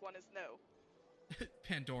yes, one is no.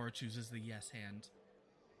 Pandora chooses the yes hand.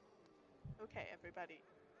 Okay, everybody.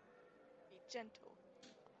 Be gentle.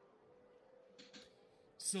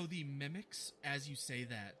 So the mimics, as you say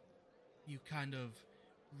that, you kind of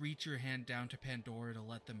reach your hand down to Pandora to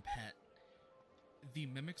let them pet. The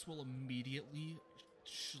mimics will immediately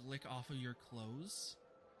lick off of your clothes.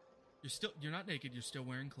 You're not naked, you're still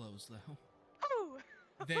wearing clothes though. Oh!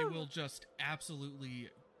 They will just absolutely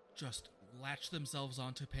just latch themselves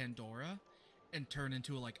onto Pandora and turn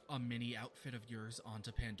into a mini outfit of yours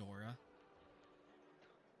onto Pandora.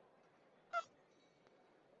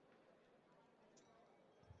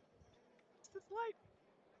 This light.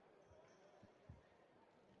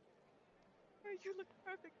 Oh, you look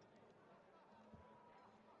perfect.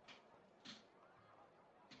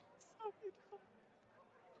 So beautiful.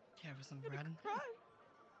 Care for some I'm bread? gonna cry.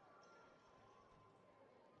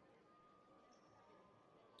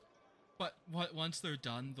 But once they're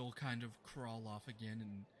done, they'll kind of crawl off again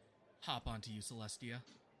and hop onto you, Celestia.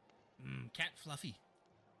 Cat Fluffy.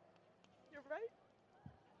 You're right.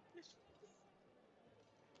 Yes, she is.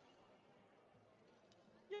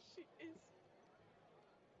 Yes, she is.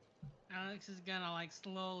 Alex is gonna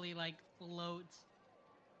slowly float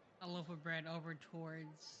a loaf of bread over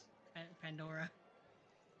towards Pandora.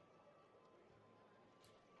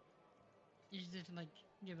 You just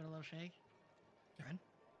give it a little shake. Bread.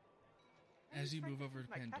 As you move over to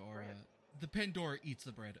My cat Pandora, bread. the Pandora eats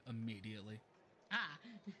the bread immediately. Ah!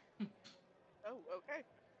 Oh, okay.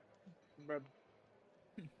 Bread.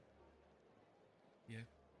 Yeah.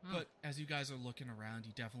 Oh. But as you guys are looking around,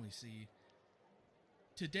 you definitely see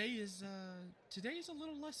Today is a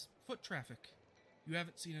little less foot traffic. You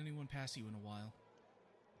haven't seen anyone pass you in a while.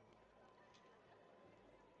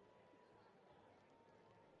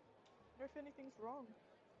 I wonder if anything's wrong.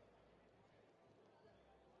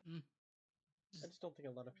 I just don't think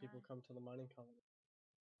a lot of people come to the mining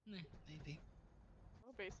colony. Maybe.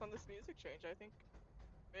 Well, based on this music change, I think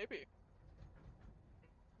maybe.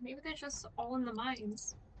 Maybe they're just all in the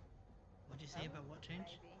mines. What'd you say about what change?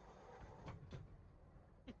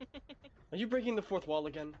 Maybe. Are you breaking the fourth wall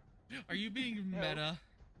again? Are you being No. meta?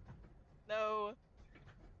 No.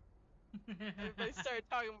 Everybody started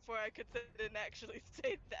talking before I could sit and actually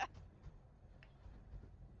say that.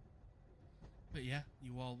 But yeah,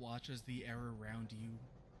 you all watch as the air around you,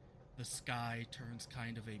 the sky turns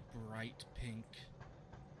kind of a bright pink,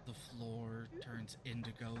 the floor turns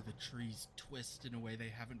indigo, the trees twist in a way they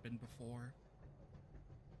haven't been before.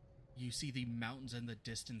 You see the mountains in the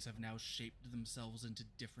distance have now shaped themselves into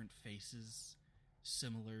different faces,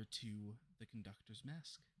 similar to the conductor's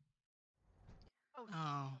mask. Oh,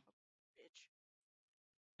 Oh. bitch.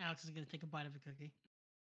 Alex is gonna take a bite of a cookie.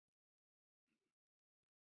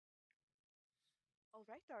 All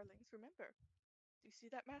right, darlings, remember. Do you see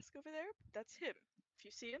that mask over there? That's him. If you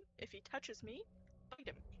see him, if he touches me, fight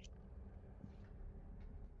him.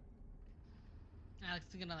 Alex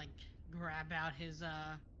is gonna grab out his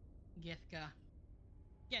Githka,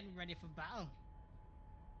 getting ready for battle.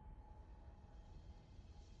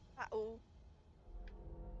 Uh-oh.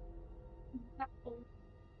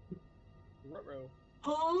 Ruh-roh.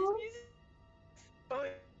 Oh, Oh,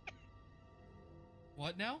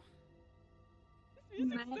 What now? this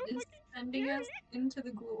music's Matt so is fucking sending scary. us into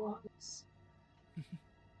the gulags.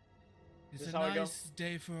 It's This a how I go? nice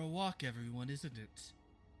day for a walk, everyone, isn't it?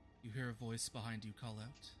 You hear a voice behind you call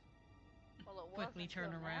out. Well, it Quickly wasn't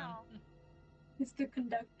turn till around. now. It's the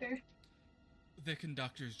conductor. The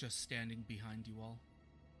conductor's just standing behind you all.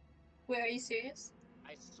 Wait, are you serious?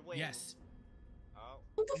 I swing. Yes. Oh,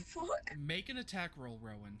 What the fuck? Make an attack roll,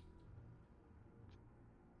 Rowan.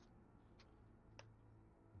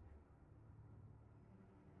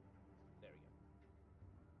 there we go.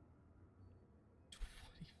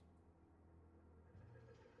 20.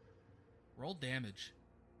 Roll damage.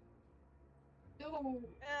 No.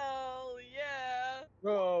 Hell yeah.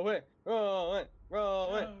 Roll it, roll it,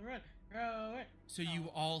 roll it. Row it. So you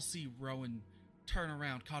all see Rowan turn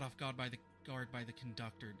around, caught off guard by the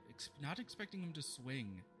conductor, not expecting him to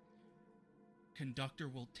swing. Conductor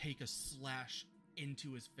will take a slash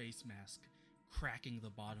into his face mask, cracking the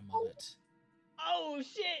bottom of it. Oh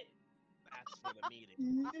shit! That's for the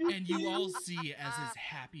meeting. And you all see as his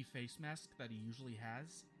happy face mask that he usually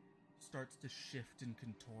has starts to shift and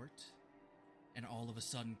contort, and all of a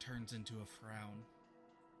sudden turns into a frown.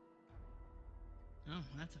 Oh,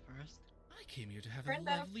 that's a first. I came here to have Turn a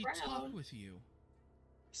that lovely frown. talk with you.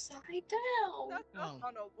 Upside down. That's Oh.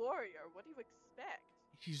 on a warrior. What do you expect?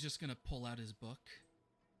 He's just gonna pull out his book,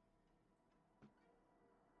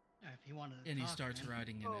 If you wanted to and he talk, starts man.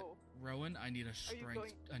 writing in Oh. it. Rowan, I need a you strength.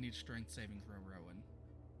 going- I need a strength saving throw, Rowan.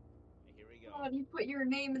 Here we go. God, you put your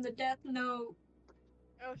name in the death note.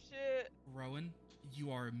 Oh shit. Rowan,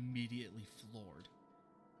 you are immediately floored.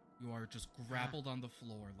 You are just grappled on the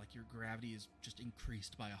floor, like your gravity is just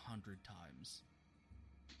increased by 100 times.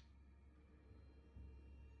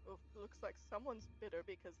 Oh, looks like someone's bitter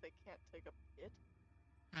because they can't take a hit.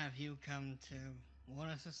 Have you come to warn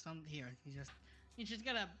us of something? Here, you just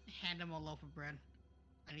gotta hand him a loaf of bread.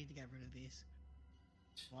 I need to get rid of these.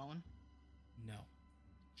 Want one? No.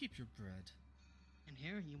 Keep your bread. And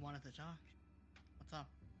here, you wanted to talk. What's up?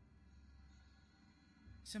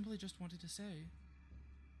 Simply just wanted to say,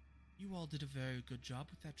 you all did a very good job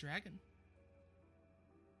with that dragon.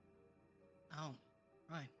 Oh,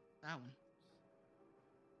 right, that one.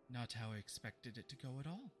 Not how I expected it to go at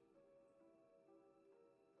all.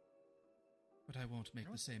 But I won't make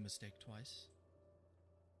the same mistake twice.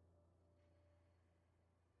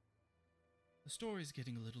 The story's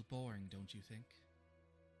getting a little boring, don't you think?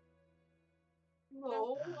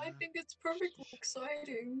 No, I think it's perfectly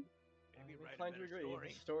exciting. I'm Maybe write a inclined to better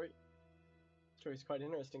agree. story. Story's quite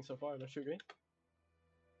interesting so far, don't you agree?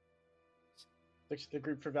 Looks to the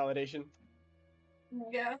group for validation.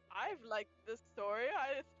 Yeah. I've liked this story.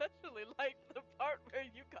 I especially liked the part where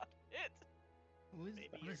you got hit. Maybe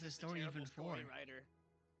What you're is this just a story terrible even for? story writer.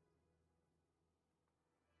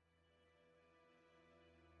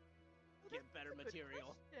 Get better That's a good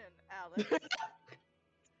material. question, Alex.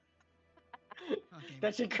 Okay,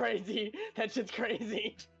 That shit crazy. That shit's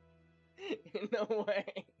crazy. No way.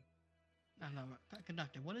 no,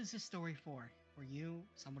 conductor. What is this story for? For you?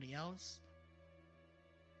 Somebody else?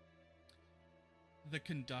 The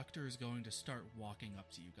conductor is going to start walking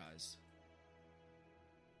up to you guys.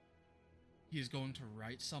 He is going to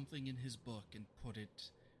write something in his book and put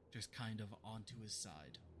it just kind of onto his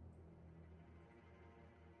side.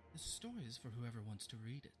 This story is for whoever wants to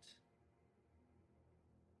read it.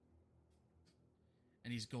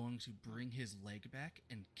 And he's going to bring his leg back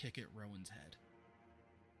and kick at Rowan's head.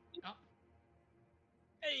 Oh.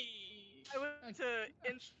 Hey! I went to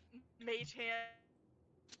mage hand.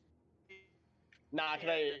 Nah, can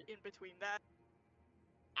and I... in between that?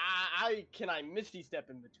 Can I Misty Step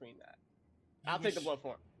in between that? You I'll take the wish- blow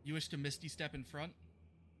for him. You wish to Misty Step in front?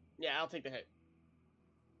 Yeah, I'll take the hit.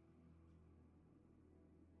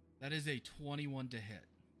 That is a 21 to hit.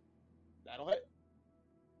 That'll hit.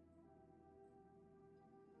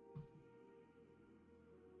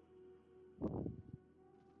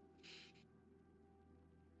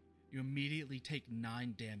 You immediately take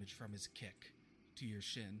 9 damage from his kick to your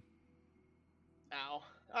shin. Ow.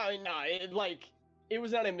 No, it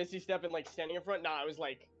was not a Misty Step and, standing in front. Nah, I was,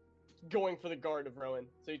 going for the guard of Rowan.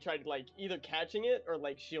 So he tried, either catching it or,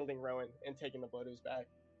 shielding Rowan and taking the blow to his back.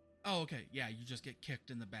 Oh, okay. Yeah, you just get kicked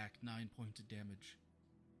in the back. 9 points of damage.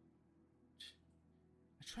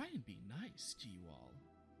 I try and be nice to you all.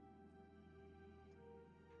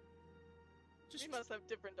 We must have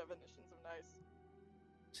different definitions of nice.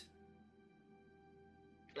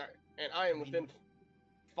 Alright, and I am within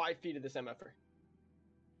 5 feet of this MFer.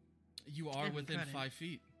 You are Even within cutting. 5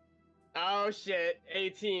 feet. Oh shit,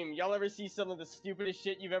 A-team, y'all ever see some of the stupidest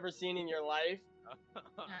shit you've ever seen in your life?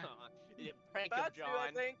 Yeah, prank That's him, true, I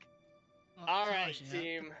John. think. Oh, Alright, sorry,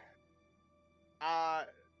 yeah. team.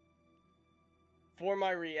 For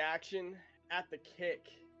my reaction at the kick,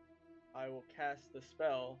 I will cast the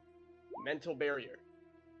spell Mental Barrier.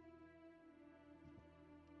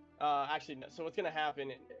 Actually, no. So what's gonna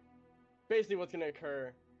happen? Basically, what's gonna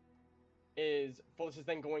occur is Fulus is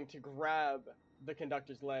then going to grab the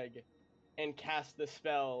conductor's leg and cast the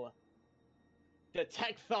spell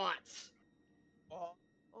Detect Thoughts. Oh.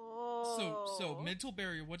 So mental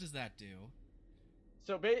barrier, what does that do?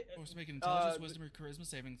 So, Force to make an intelligence, wisdom, or charisma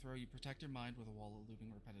saving throw. You protect your mind with a wall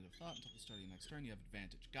eluding repetitive thought until the start of your next turn. You have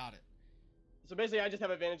advantage. Got it. So basically, I just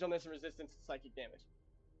have advantage on this and resistance to psychic damage.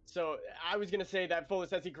 So I was gonna say that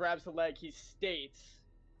Fulus, as he grabs the leg, he states,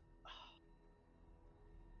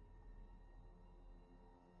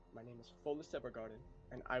 "My name is Fulus Evergarden,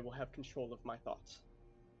 and I will have control of my thoughts."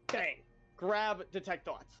 Bang! Grab, detect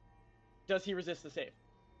thoughts. Does he resist the save?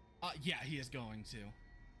 Yeah, he is going to.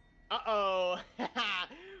 Uh-oh!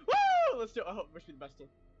 Woo! Let's do it. Oh, wish me the best team.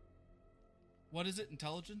 What is it?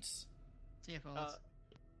 Intelligence? CFOs.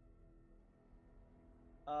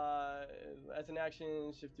 As an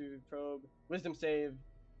action, shift to probe. Wisdom save.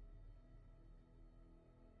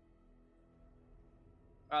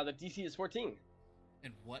 The DC is 14.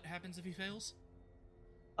 And what happens if he fails?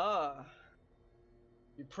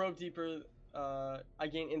 You probe deeper. I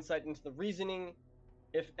gain insight into the reasoning,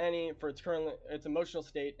 if any, for its emotional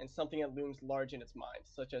state and something that looms large in its mind,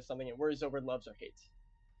 such as something it worries over, loves, or hates.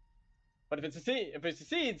 But if it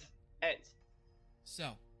succeeds, ends.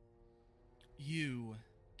 So, you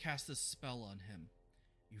cast this spell on him.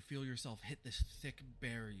 You feel yourself hit this thick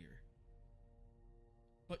barrier.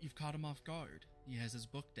 But you've caught him off guard. He has his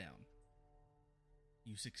book down.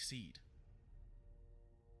 You succeed.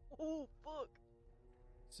 Oh, fuck.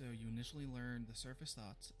 So you initially learn the surface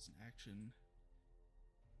thoughts as an action.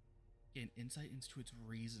 Gain insight into its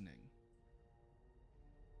reasoning.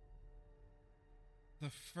 The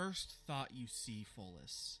first thought you see,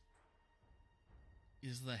 Fulus,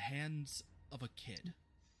 is the hands of a kid.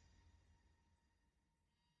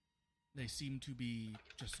 They seem to be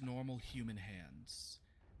just normal human hands,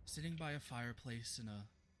 sitting by a fireplace in a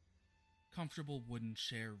comfortable wooden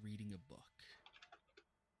chair reading a book.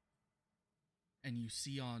 And you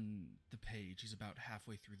see on the page, he's about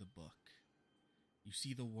halfway through the book. You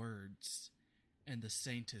see the words, "And the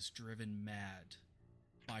saintess driven mad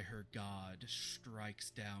by her god strikes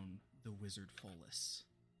down the wizard Fulus."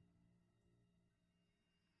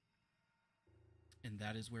 And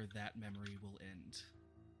that is where that memory will end.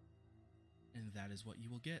 And that is what you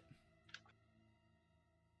will get.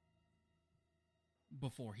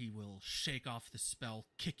 Before he will shake off the spell,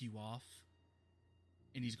 kick you off,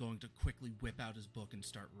 and he's going to quickly whip out his book and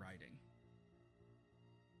start writing.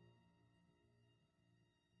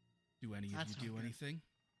 Do any of That's you not do good. anything?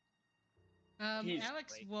 He's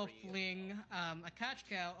Alex great will for you. fling a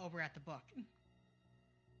Kachka over at the book.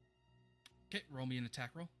 Okay, roll me an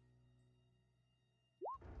attack roll.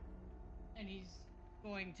 And he's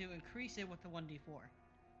going to increase it with the 1d4.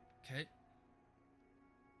 Okay.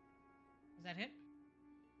 Does that hit?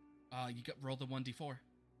 You roll the 1d4.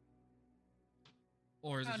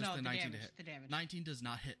 Or is it just the 19 damage, to hit? The damage. 19 does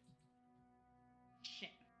not hit. Shit.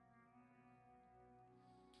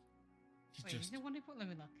 He's Wait, just, is it 1d4? Let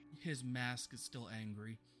me look. his mask is still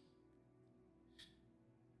angry.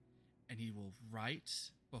 And he will right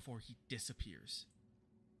before he disappears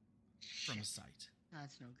from Shit. sight.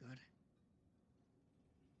 That's no good.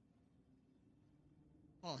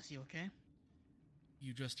 Paul, is he okay?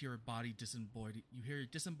 You just hear a body disembodied. You hear a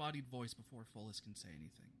disembodied voice before Follis can say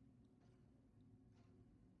anything.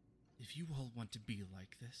 If you all want to be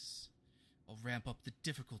like this, I'll ramp up the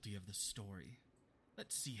difficulty of the story.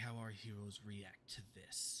 Let's see how our heroes react to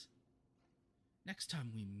this. Next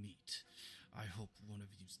time we meet, I hope one of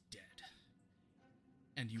you's dead.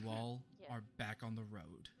 And you all Yeah. are back on the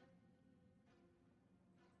road.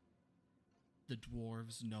 The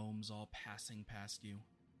dwarves, gnomes all passing past you.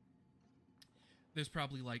 There's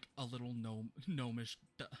probably like a little gnomish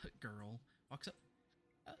girl walks up.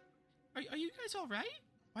 Are you guys all right?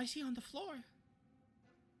 Why is he on the floor?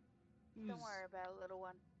 Don't worry about it, little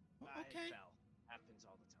one. Okay. I fell. Happens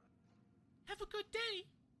all the time. Have a good day.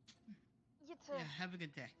 You too. Yeah, have a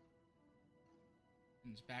good day.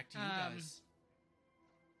 And it's back to you guys.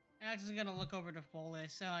 Alex is gonna look over to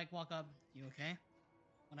Follis and like walk up. You okay?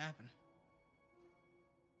 What happened?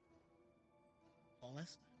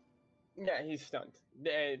 Follis? Yeah, he's stunned.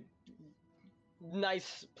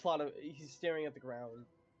 Nice plot of. He's staring at the ground,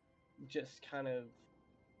 just kind of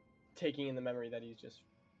taking in the memory that he's just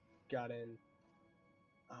got in.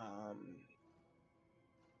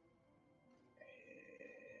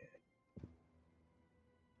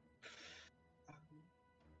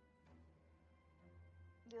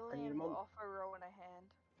 Lillian will moment. offer Rowan a hand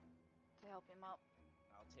to help him up.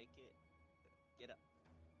 I'll take it. Get up.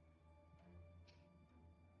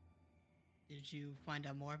 Did you find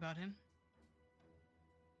out more about him?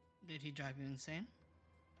 Did he drive you insane?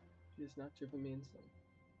 He has not driven me insane.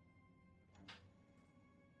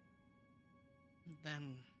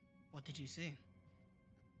 Then, what did you see?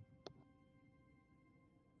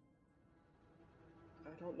 I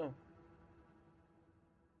don't know.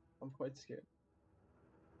 I'm quite scared.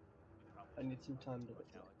 We probably I need some shouldn't time talk to too much,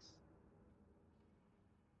 reflect. Alex.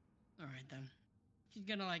 Alright then. He's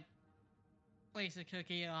gonna like place a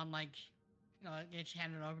cookie on like, get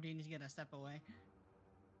handed over to you and he's gonna step away.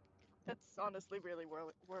 That's honestly really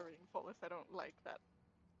worrying, Follis. I don't like that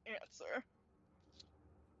answer.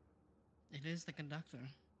 It is the conductor.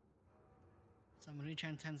 Someone who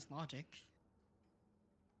transcends logic.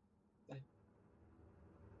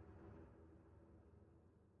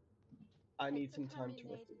 I Take need the some time time you to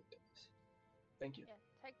need. reflect. Thank you. Yeah,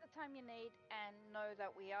 take the time you need and know that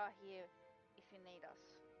we are here if you need us.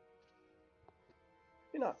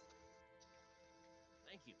 You're not.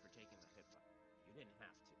 Thank you for taking the hit. You didn't have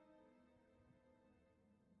to.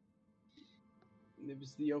 It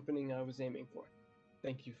was the opening I was aiming for.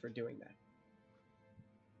 Thank you for doing that.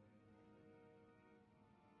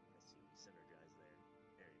 I see we synergize there.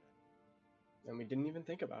 Very nice. And we didn't even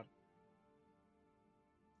think about it.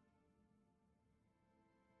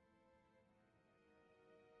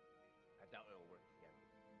 I doubt it'll work again.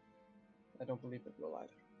 I don't believe it will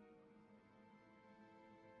either.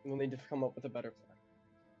 We'll need to come up with a better plan.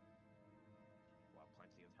 We'll have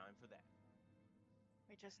plenty of time for that.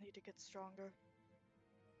 We just need to get stronger.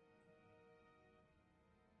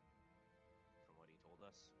 From what he told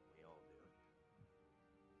us, we all do.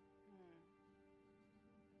 Hmm.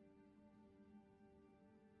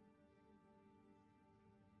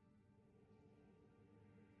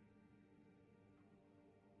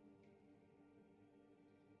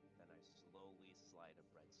 Then I slowly slide a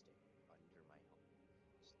breadstick under my helmet.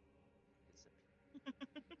 Consider.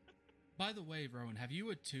 By the way, Rowan, have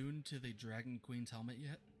you attuned to the Dragon Queen's helmet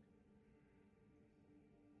yet?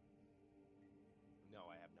 No,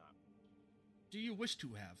 I have not. Do you wish to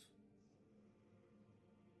have?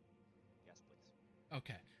 Yes, please.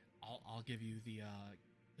 Okay, I'll give you the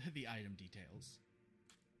the item details.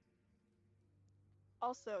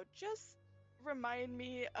 Also, just remind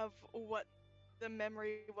me of what the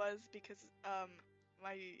memory was because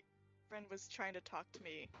my friend was trying to talk to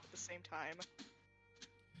me at the same time.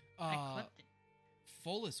 I clipped it.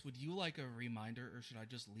 Follis, would you like a reminder, or should I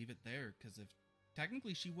just leave it there? Because if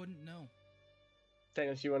technically she wouldn't know.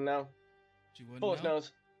 Technically, you wouldn't know. She wouldn't Follis know.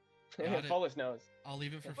 knows. Got it. Follis knows. I'll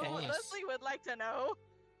leave it for Well, Follis. Leslie would like to know.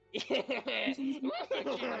 Paying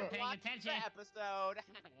Watch attention. the episode.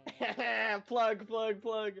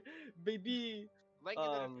 plug, baby. Link in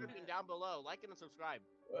the description down below. Like and subscribe.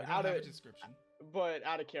 We don't Out have of a description. but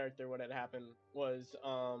out of character, what had happened was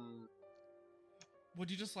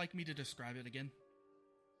Would you just like me to describe it again?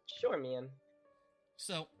 Sure, man.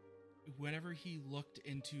 So, whenever he looked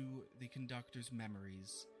into the conductor's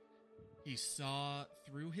memories, he saw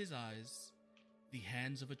through his eyes the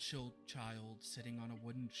hands of a child sitting on a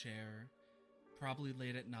wooden chair, probably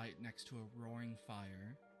late at night next to a roaring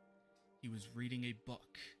fire. He was reading a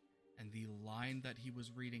book, and the line that he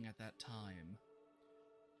was reading at that time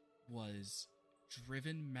was,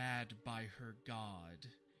 "Driven mad by her god,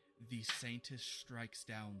 the saintess strikes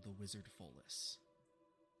down the wizard Follis."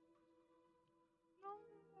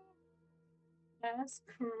 That's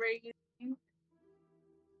crazy.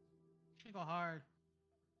 Should go hard.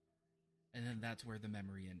 And then that's where the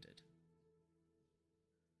memory ended.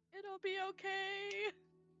 It'll be okay.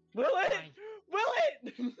 Will it? I- Will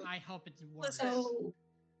it? I hope it's worse. Listen. So,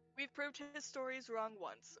 We've proved his stories wrong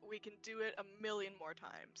once. We can do it a million more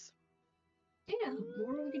times. yeah,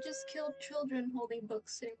 or we could just kill children holding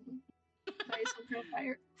books and by some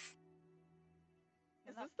fire.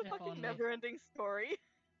 Is Not this the if fucking only. never-ending story?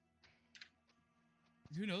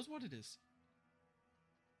 Who knows what it is?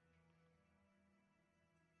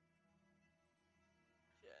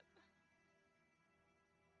 Shit.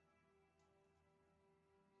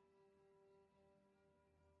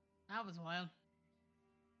 That was wild.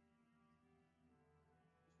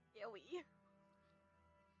 Yoey.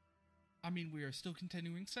 I mean, we are still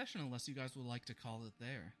continuing session unless you guys would like to call it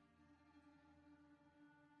there.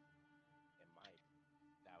 It might.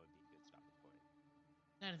 That would be a good stopping point.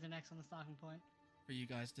 That is an excellent talking point. For you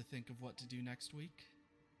guys to think of what to do next week.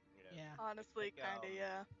 You know? Yeah. Honestly, Like, kinda,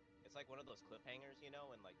 yeah. It's like one of those cliffhangers, in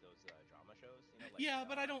like those drama shows. Like, Yeah,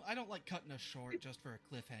 but I don't like cutting us short just for a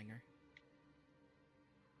cliffhanger.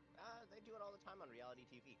 They do it all the time on reality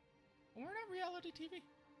TV. We're not reality TV.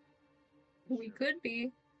 We could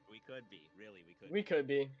be. We could be. Really, we could. We could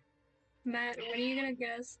be. Matt, when are you gonna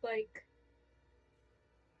guess, like...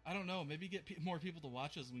 I don't know. Maybe get more people to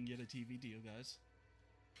watch us. We can get a TV deal, guys.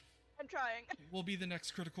 I'm trying. We'll be the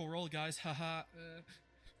next Critical Role, guys. Haha.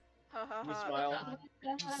 Ha ha You ha.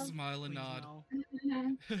 smile. Smile and Please nod.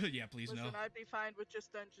 no. Yeah, please Listen, no. I'd be fine with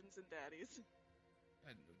just Dungeons and Daddies.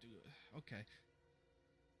 Okay.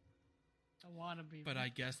 I want to be. But I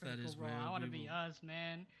guess that Critical is Role. where I want to we be will- us,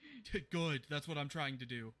 man. Good. That's what I'm trying to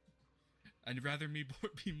do. I'd rather me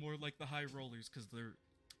be more like the High Rollers because they're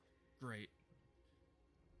great.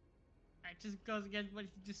 It just goes against what you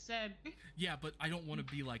just said. Yeah, but I don't want to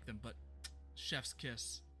be like them. But chef's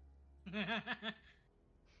kiss.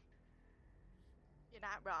 You're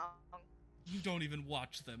not wrong. You don't even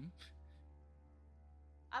watch them.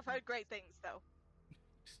 I've heard great things, though.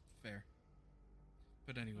 Fair.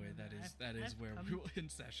 But anyway, that is I've where come- we will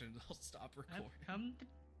end session. I'll stop recording.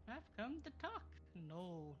 I've come to talk.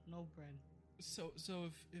 No, Bren. So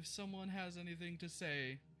if someone has anything to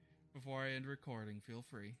say before I end recording, feel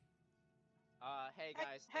free. Hey Heck-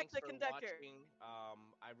 guys, heck thanks the for conductor. watching.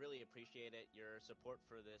 I really appreciate it. Your support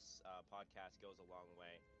for this podcast goes a long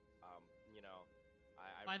way.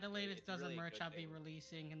 By the latest it's really dozen a merch good I'll be thing.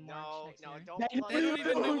 releasing in March next No, year. don't. They plug don't it.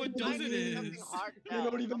 even know what I dozen need something is. hard They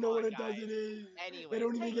don't now. even Come know on, what a guys. dozen is. Anyway, They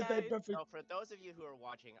don't even Hey, get that guys. perfect. So for those of you who are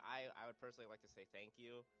watching, I would personally like to say thank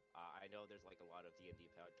you. I know there's like a lot of D&D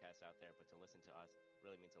podcasts out there, but to listen to us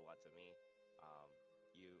really means a lot to me.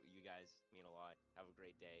 You guys mean a lot. Have a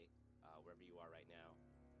great day, wherever you are right now.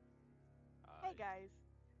 Hey, guys.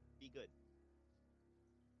 Be good.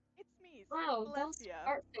 It's me. Wow, that was Celestia.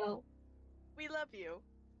 heartfelt. We love you.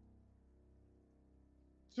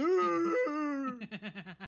 See?